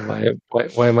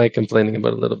 why am I complaining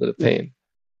about a little bit of pain?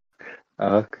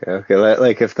 Okay.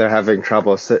 Like if they're having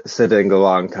trouble sitting a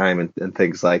long time and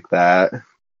things like that.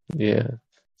 Yeah.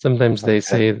 Sometimes they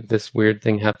say this weird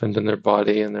thing happened in their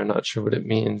body and they're not sure what it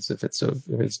means, if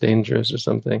it's dangerous or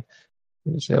something.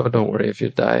 You say, "Oh, don't worry, if you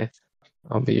die,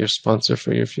 I'll be your sponsor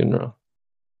for your funeral."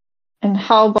 And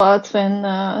how about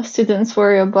when students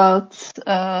worry about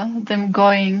them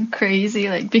going crazy,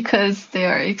 like because they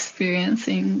are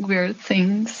experiencing weird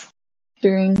things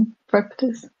during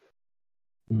practice?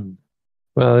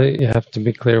 Well, you have to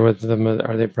be clear with them.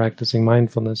 Are they practicing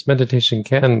mindfulness? Meditation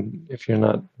can, if you're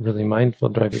not really mindful,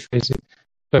 drive you crazy.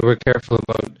 But we're careful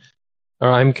about, or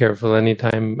I'm careful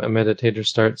anytime a meditator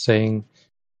starts saying,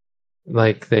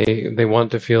 like they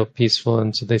want to feel peaceful,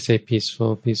 and so they say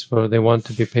peaceful, peaceful. They want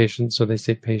to be patient, so they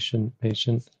say patient,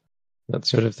 patient. That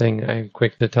sort of thing. I'm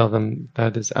quick to tell them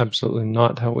that is absolutely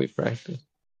not how we practice.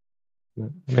 I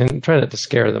mean, try not to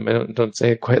scare them. I don't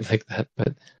say it quite like that,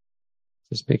 but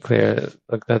just be clear.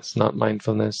 Look, that's not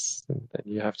mindfulness. And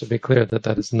you have to be clear that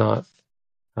that is not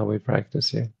how we practice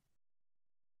here.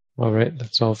 All right,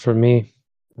 that's all for me.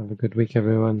 Have a good week,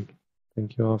 everyone.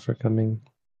 Thank you all for coming.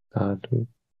 Sadhu.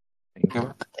 Thank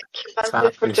you.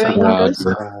 Bhante, for joining us.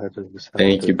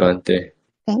 Thank you, Bhante.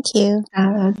 Thank you.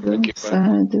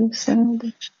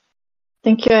 Sadhu.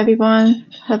 Thank you, everyone.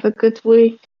 Have a good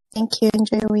week. Thank you.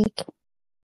 Enjoy your week.